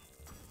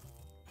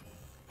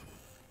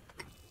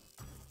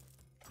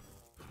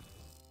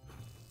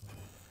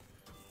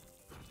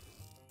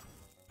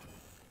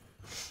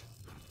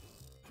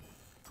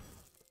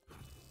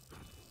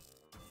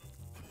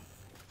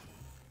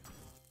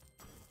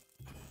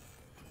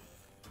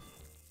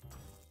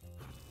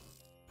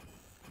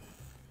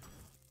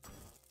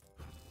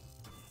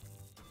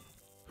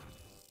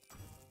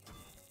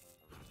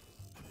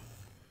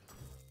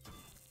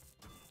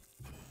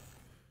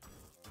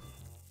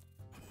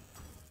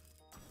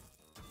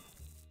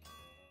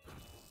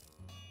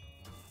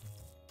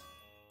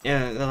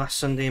 Yeah, the last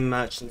Sunday in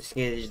March, and this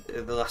is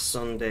the last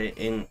Sunday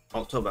in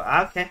October.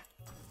 Okay.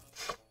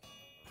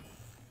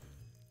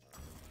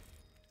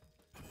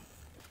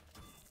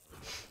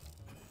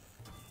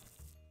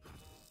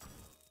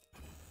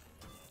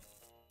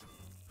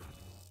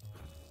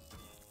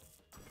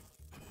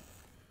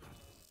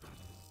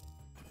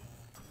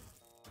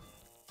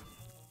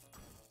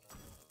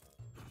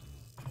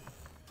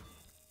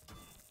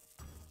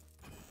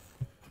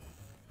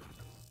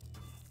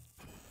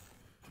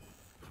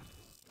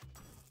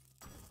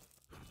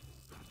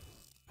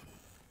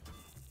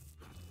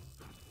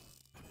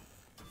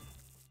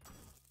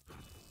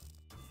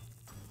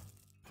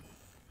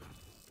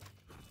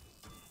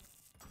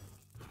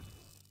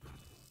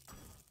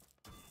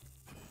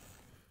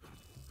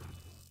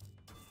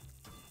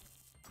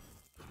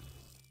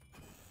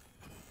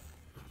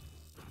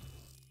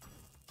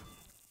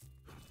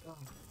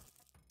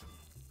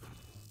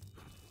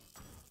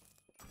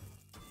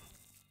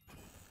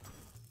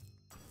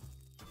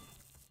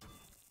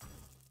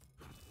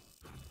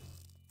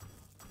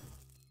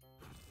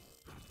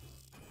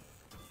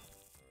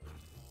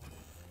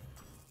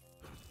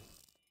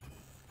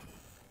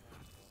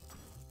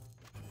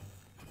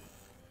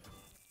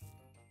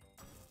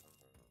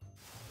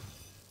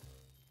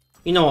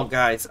 You know what,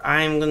 guys?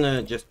 I'm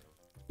gonna just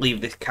leave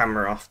this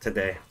camera off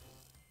today.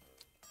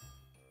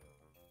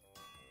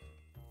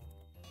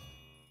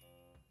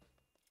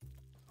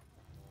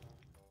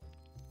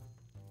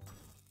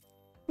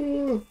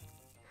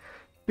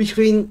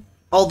 Between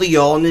all the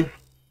yawning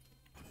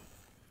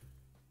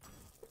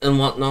and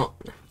whatnot.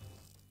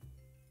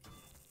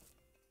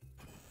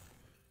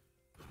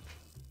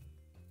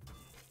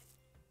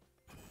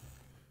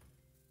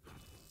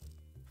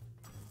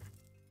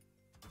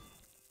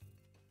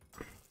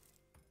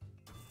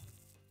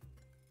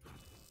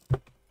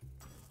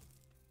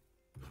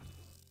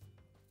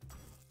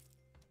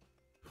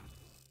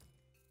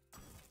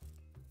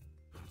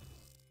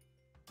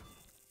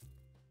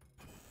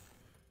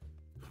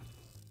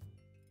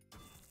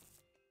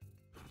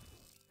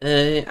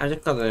 I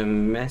just got a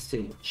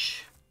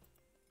message.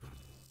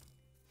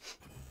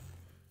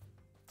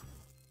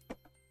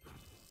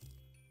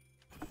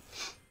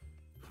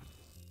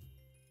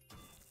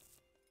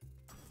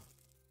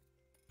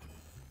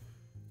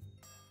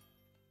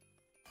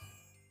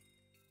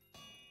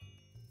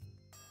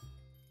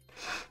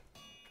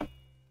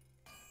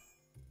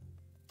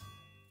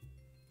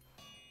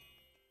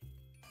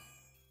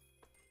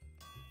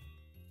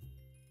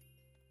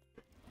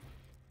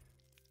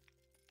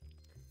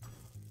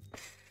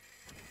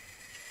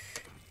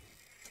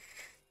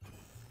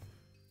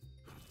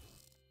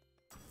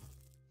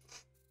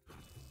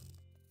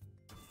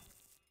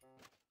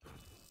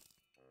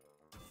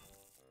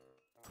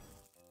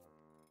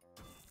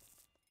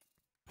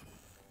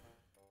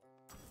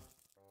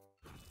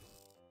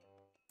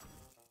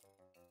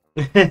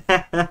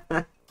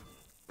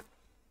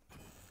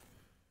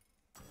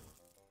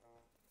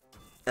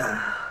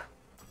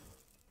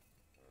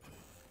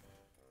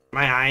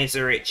 My eyes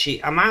are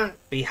itchy. I might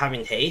be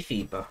having hay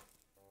fever.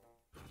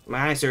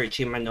 My eyes are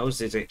itchy, my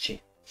nose is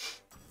itchy.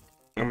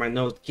 And my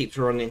nose keeps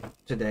running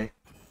today.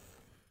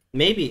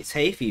 Maybe it's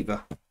hay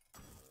fever.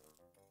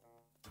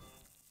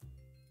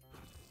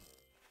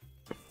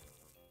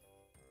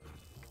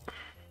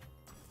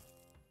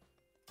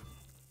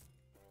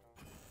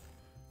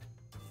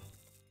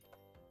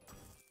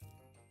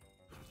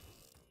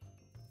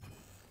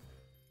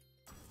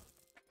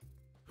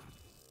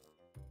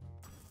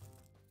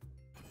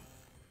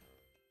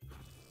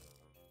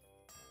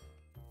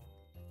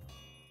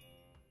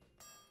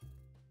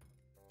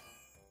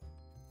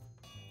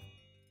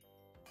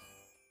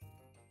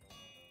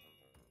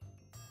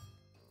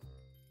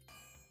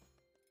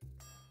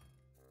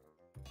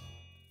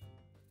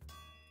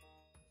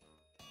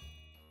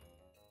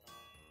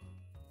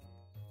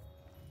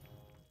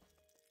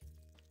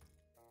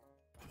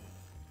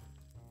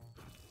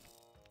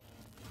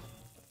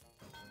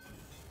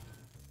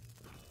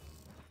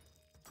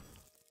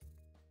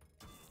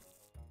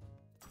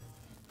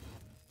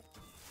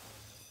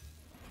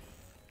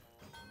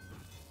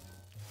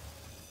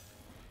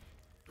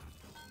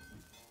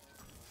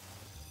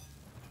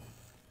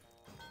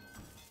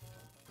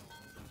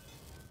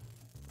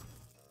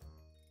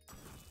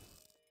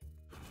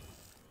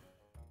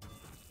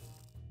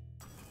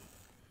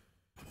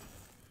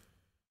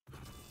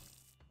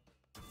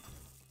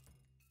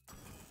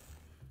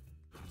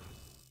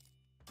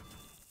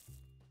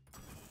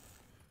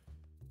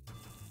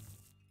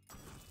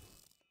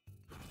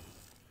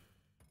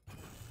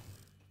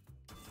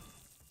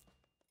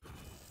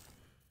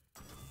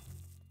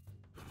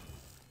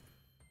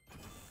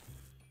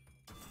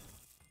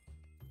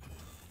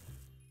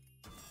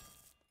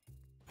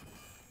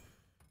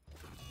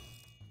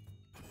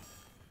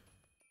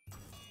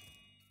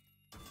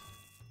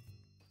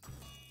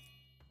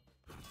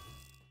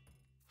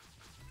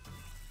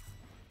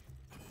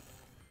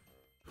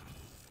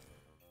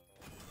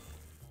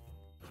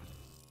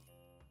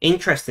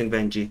 Interesting,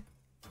 Benji.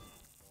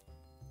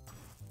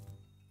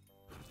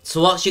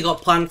 So what's you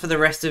got planned for the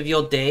rest of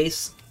your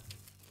days?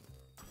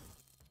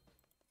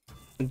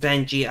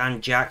 Benji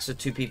and Jax are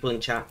two people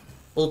in chat.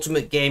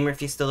 Ultimate Gamer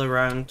if you're still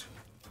around.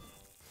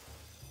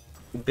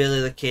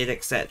 Billy the Kid,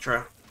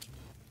 etc.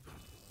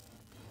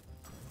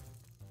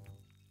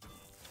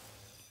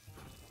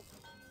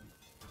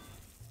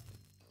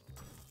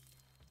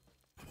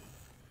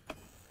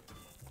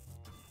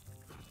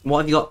 What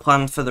have you got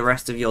planned for the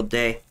rest of your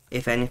day,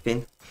 if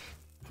anything?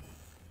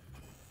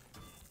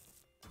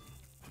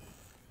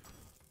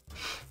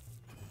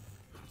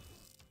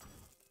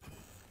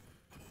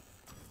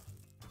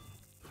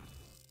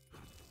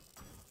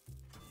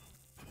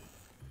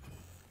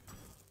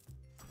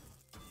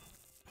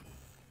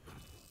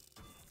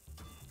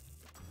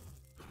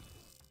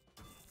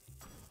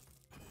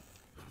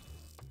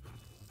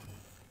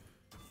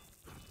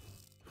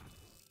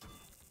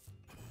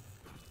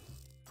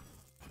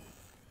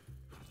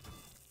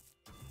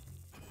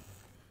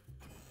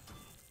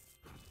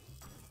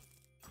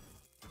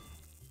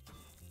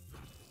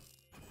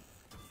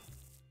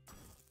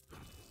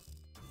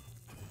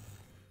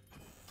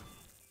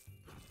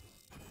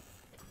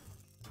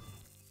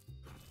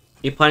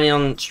 You're planning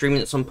on streaming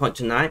at some point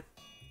tonight?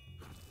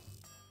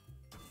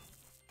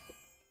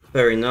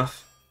 Fair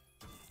enough.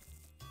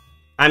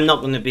 I'm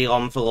not going to be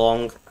on for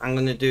long. I'm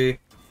going to do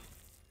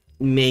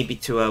maybe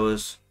 2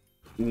 hours.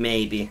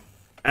 Maybe.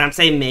 And I'm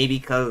saying maybe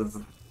because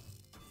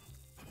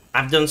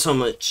I've done so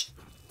much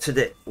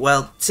today.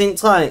 Well,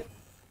 since like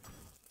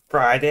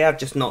Friday, I've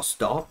just not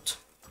stopped.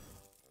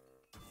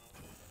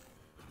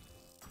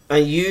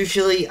 And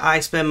usually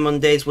I spend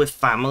Mondays with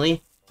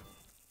family.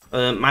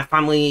 My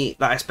family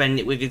that I spend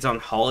it with is on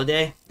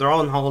holiday. They're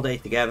all on holiday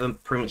together.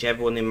 Pretty much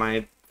everyone in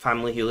my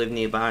family who live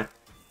nearby.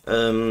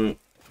 I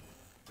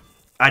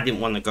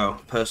didn't want to go,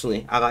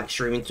 personally. I like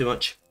streaming too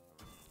much.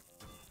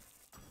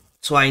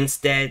 So I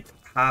instead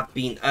have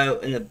been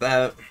out and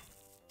about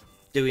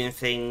doing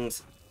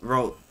things.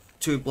 Wrote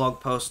 2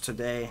 blog posts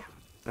today.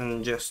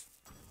 And just...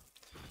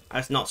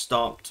 I've not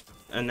stopped.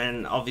 And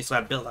then obviously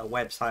I built that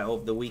website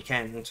over the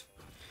weekend.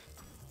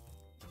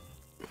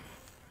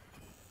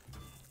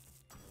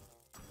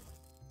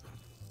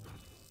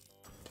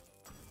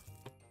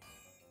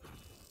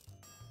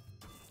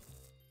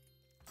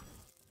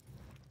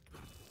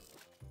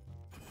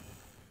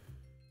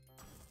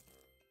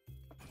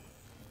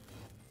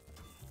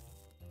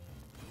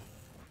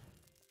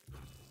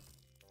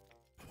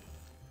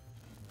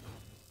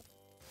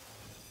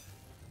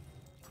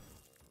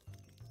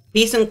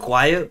 Peace and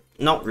quiet?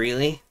 Not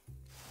really.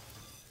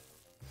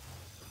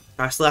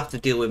 I still have to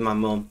deal with my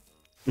mum.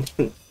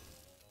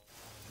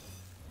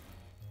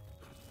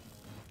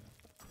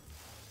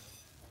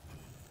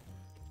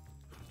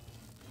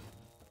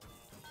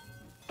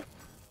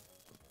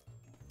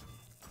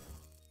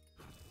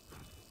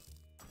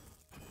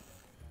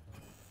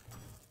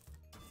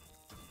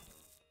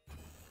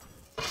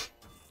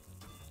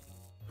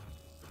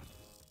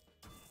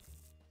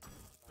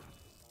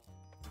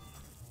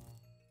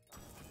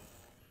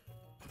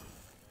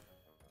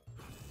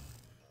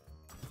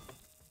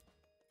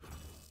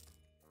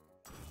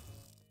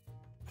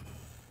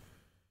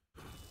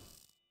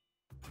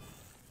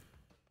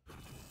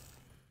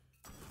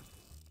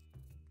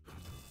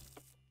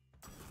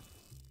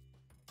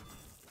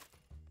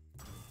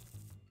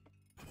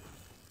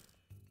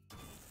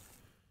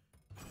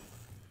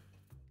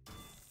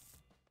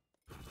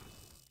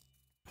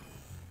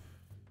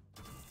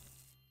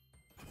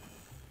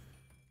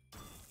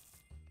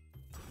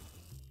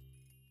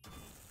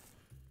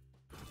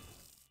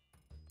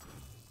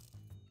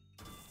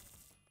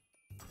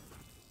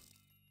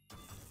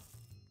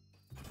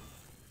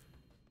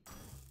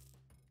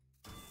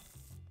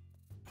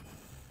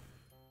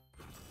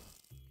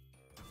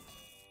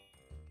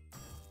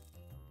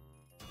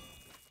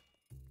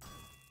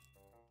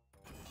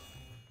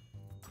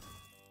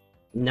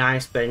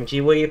 Nice,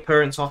 Benji. Where are your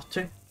parents off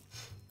to?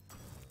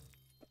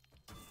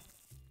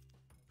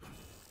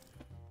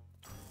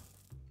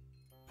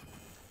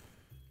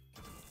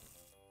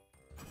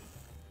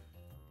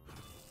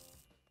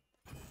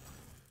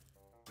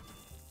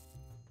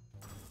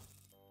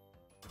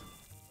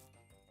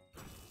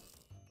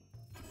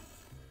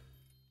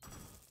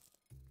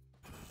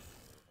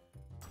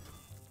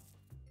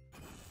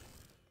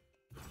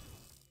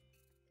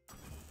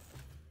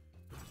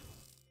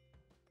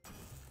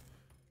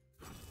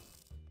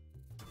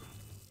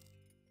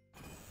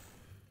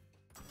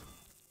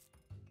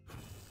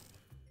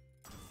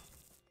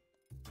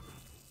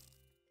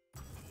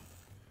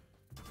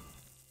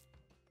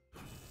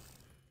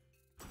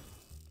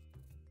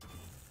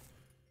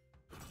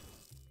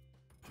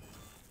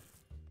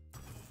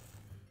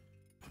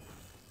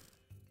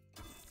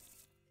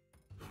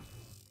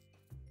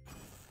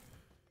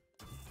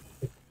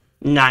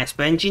 Nice,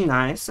 Benji,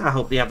 nice. I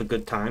hope you have a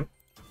good time.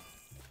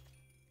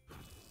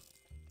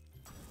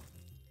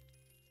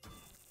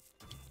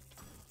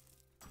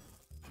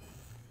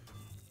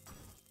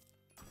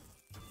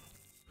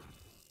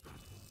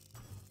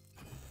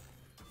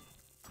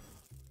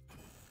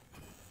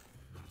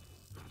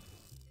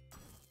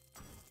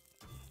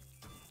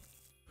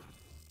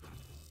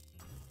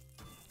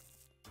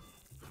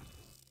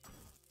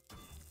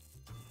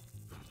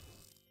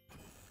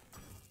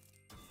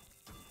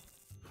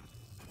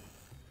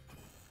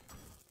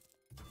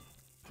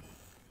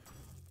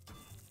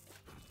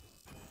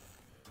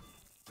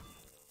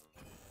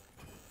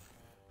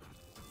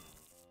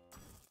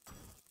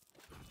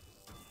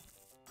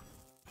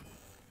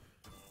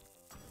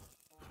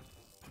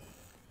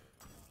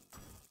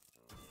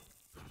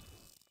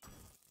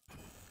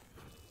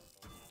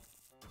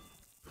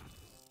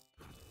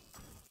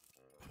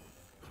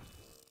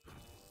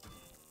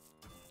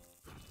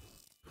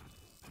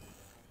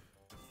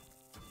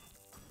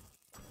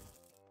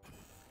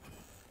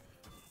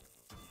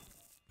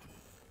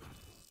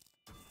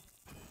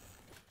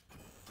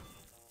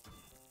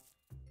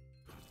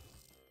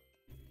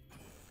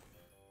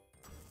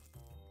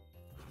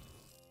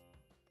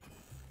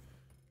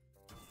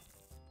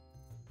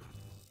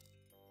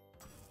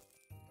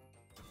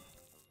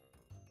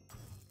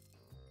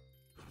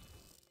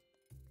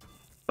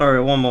 Sorry,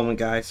 one moment,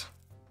 guys.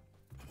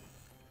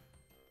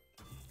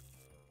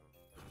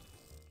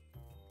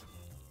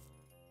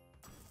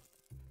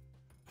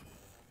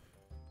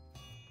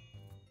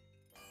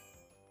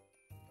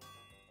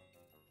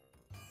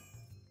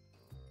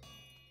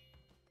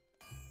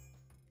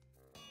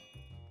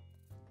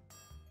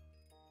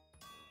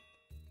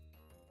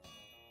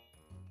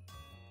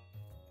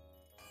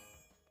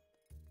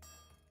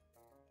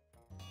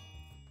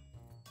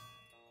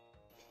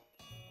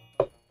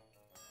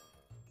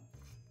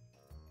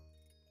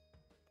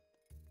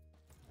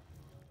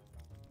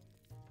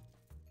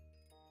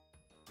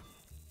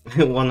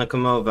 Want to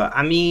come over?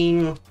 I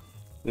mean,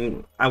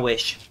 I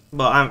wish,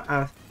 but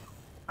I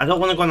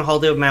don't want to go on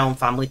holiday with my own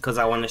family because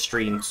I want to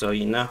stream. So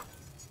you know.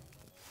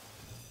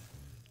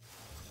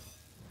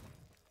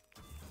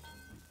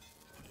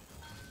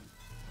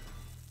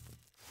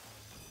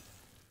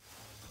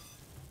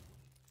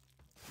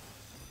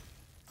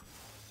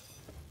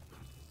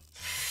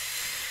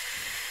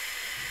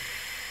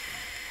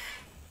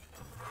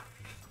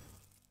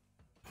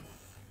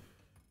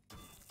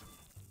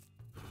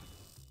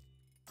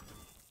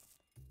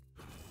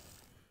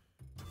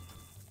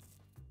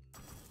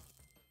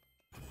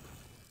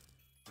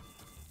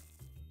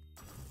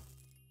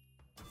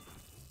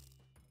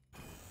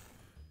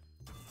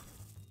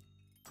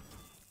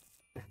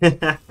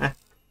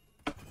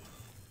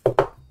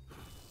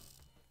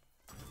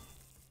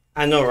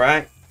 I know,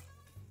 right?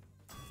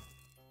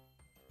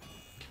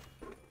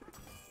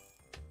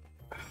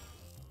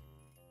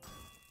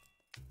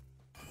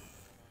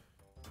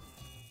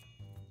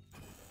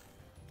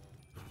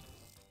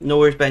 No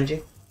worries,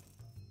 Benji.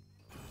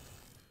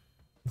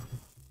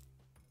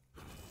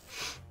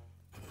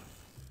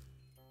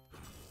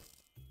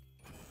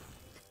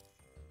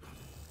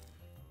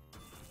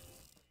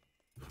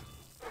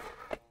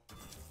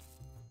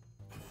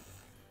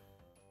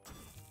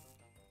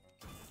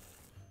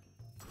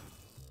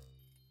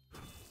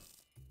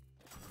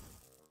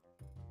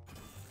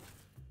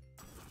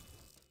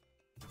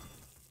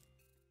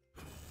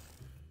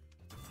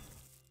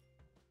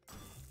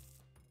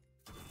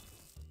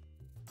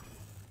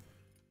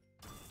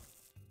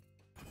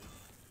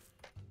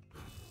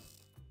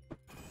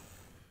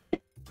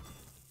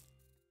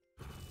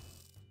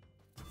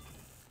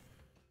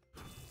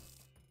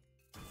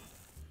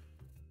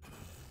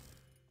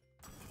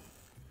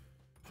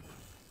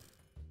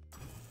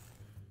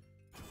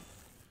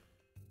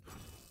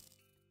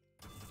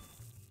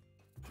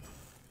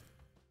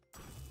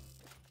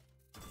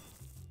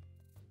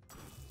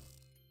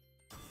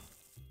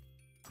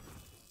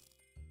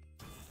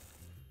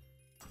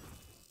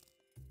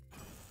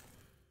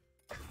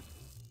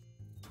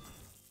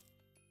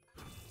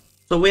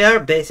 So we are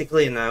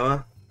basically an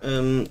hour.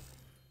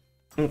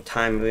 What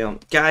time are we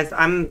on? Guys,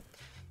 I'm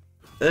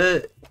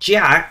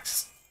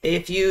Jax,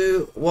 if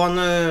you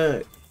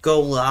wanna go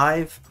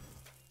live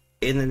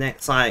in the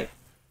next like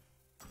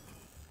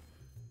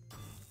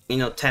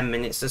 10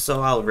 minutes or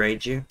so, I'll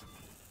raid you.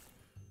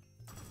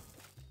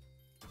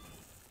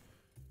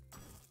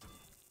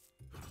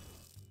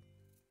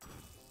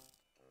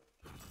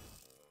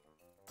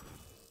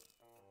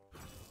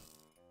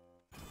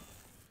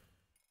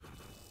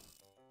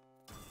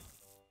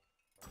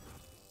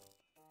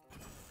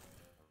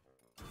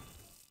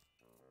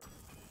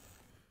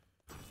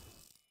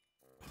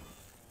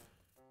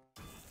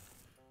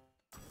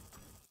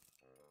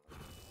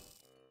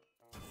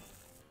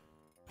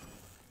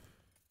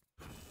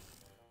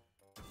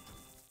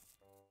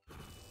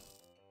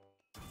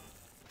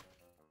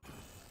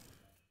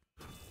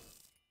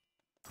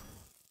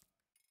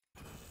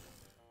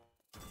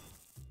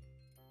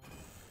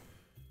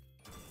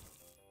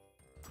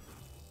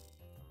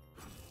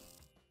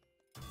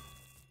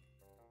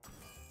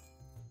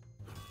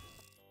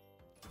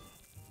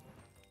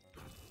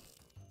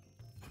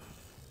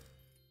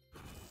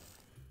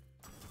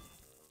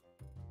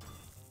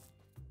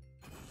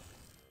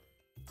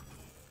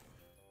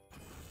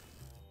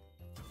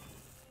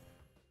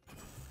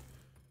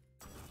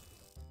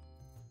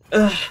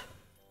 Ugh.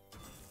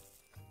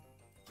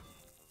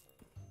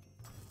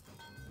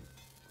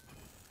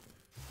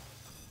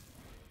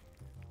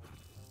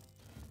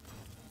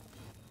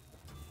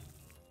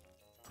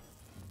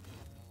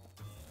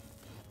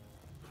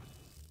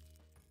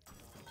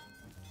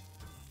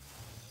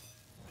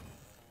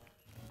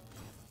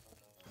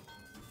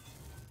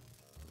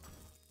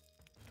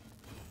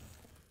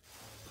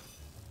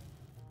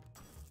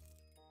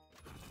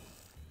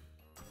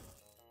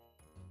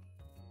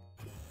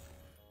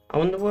 I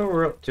wonder where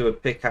we're up to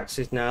with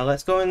pickaxes now.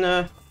 Let's go and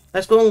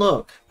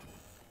look.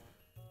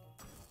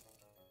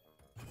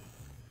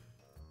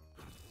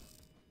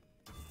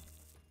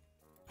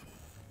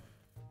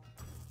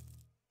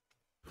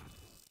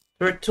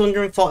 We're at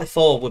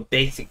 244. We're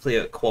basically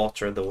at a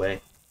quarter of the way.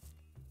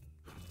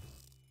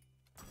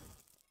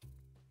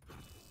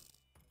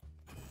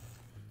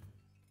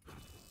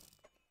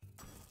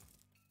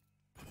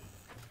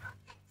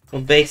 We're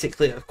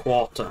basically at a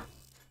quarter.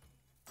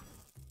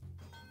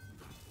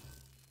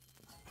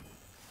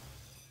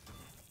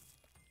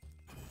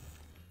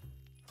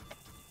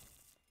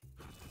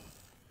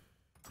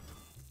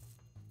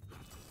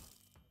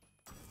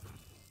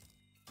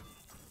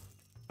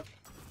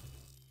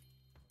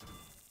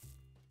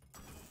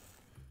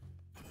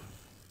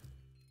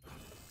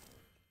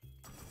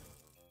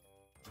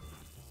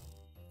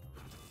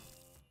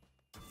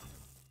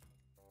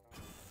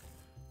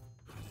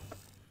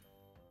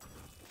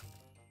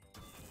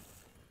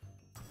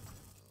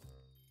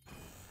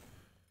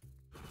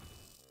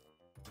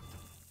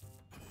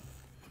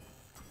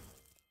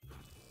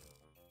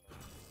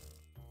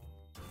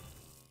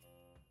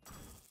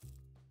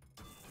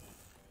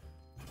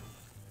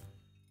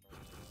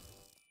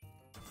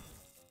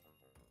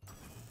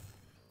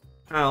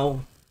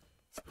 Ow.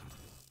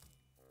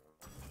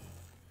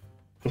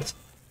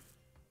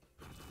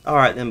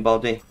 Alright then,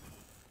 body.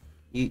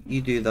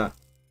 You do that.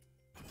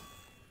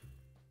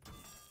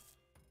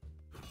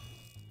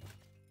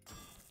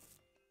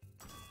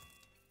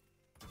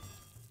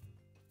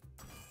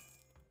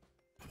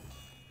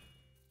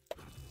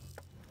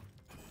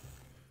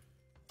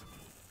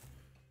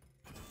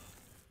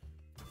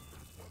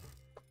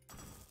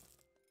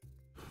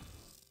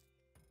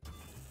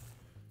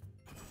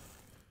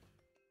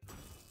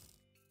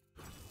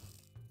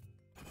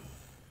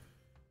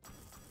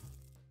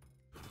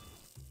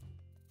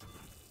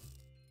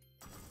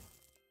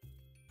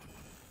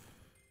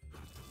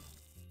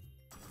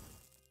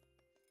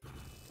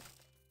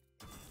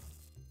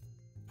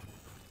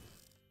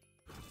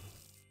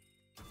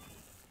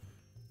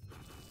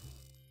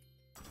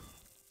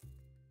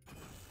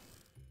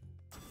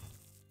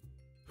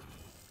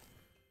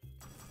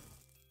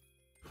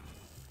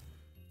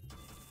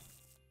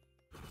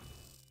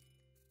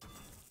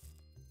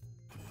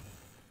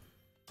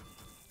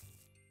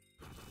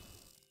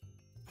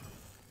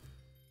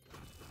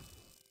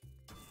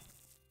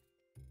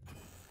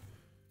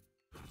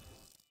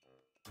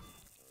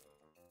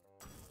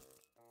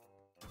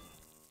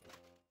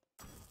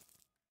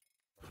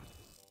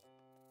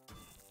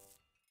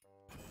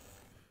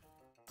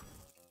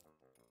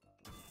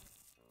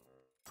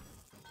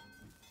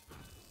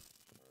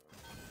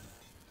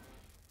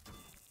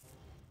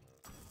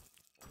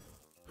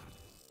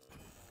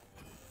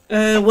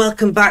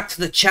 Welcome back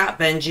to the chat,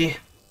 Benji.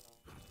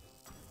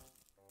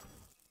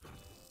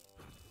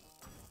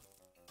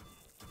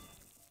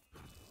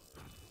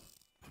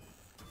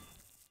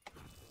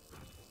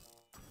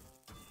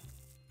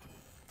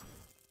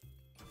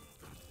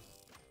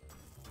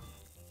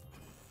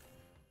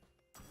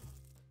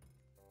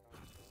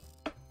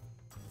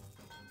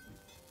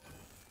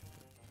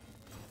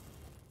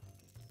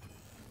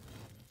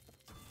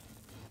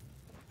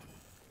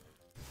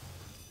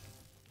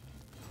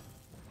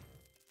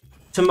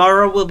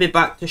 Tomorrow we'll be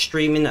back to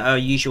streaming at our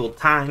usual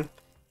time,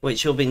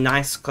 which will be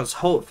nice because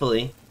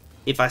hopefully,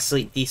 if I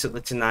sleep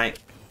decently tonight,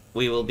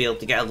 we will be able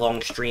to get a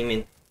long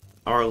streaming,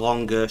 or a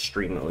longer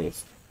stream at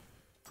least.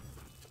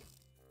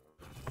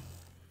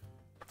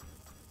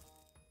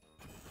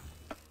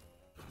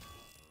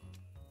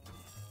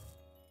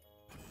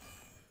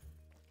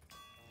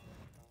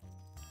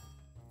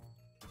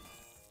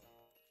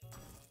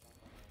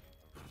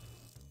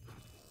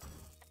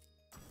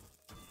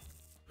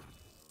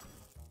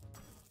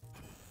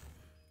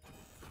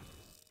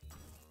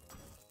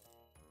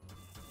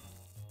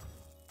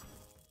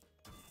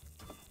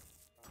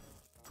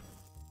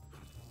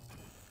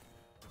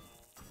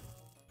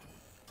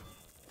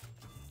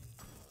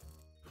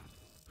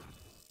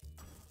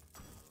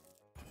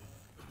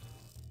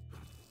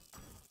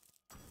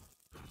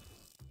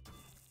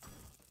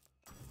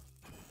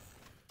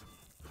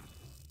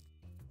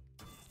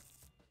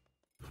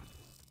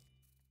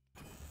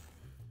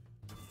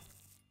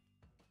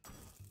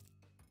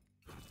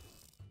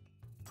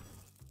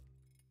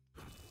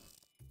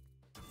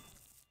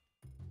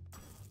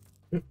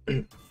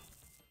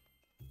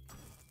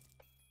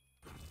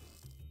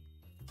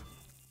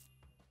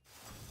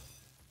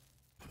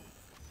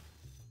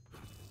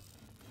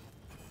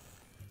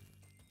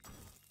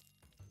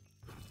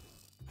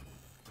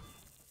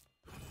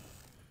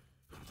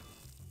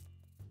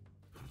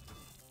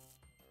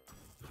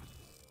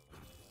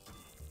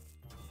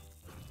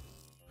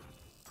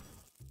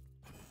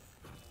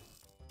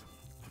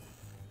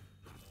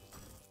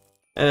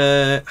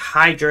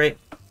 Hydrate.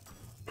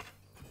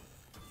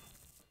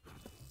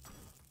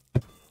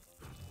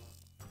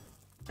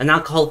 An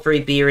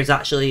alcohol-free beer is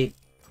actually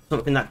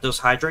something that does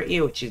hydrate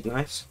you, which is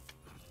nice.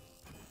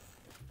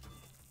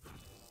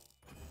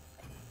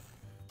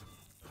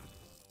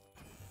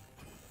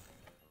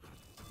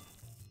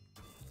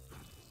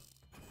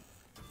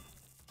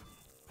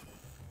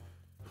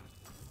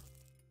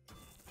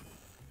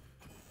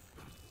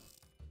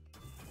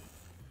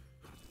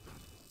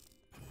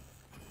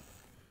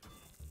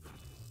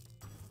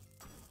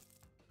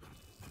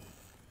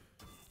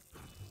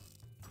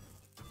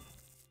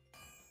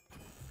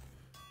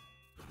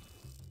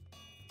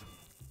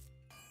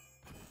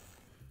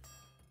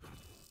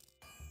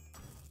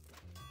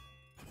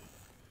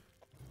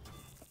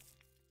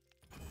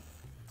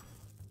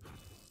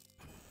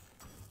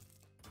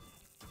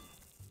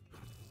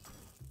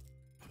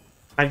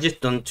 I've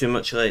just done too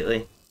much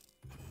lately.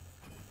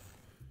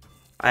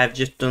 I have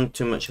just done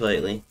too much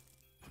lately.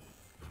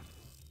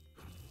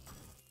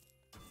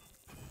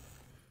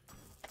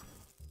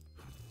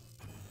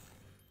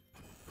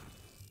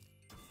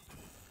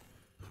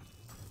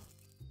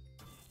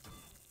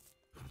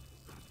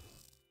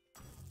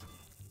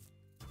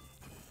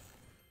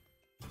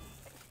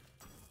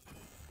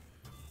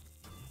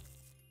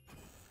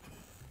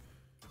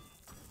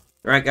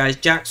 Right guys,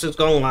 Jax has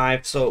gone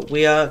live, so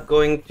we are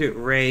going to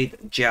raid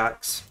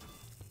Jax.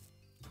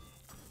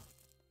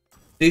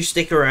 Do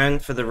stick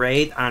around for the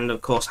raid and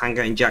of course hang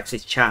out in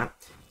Jax's chat.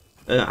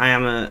 I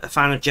am a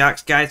fan of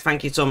Jack's. Guys,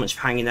 thank you so much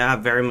for hanging out.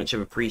 I very much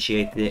have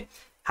appreciated it.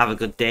 Have a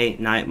good day,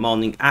 night,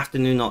 morning,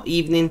 afternoon, or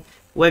evening.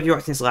 Wherever you're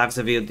watching this live as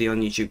a video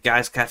on YouTube.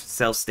 Guys, catch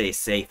yourself, stay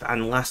safe.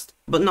 And last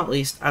but not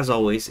least, as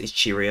always, is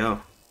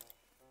cheerio.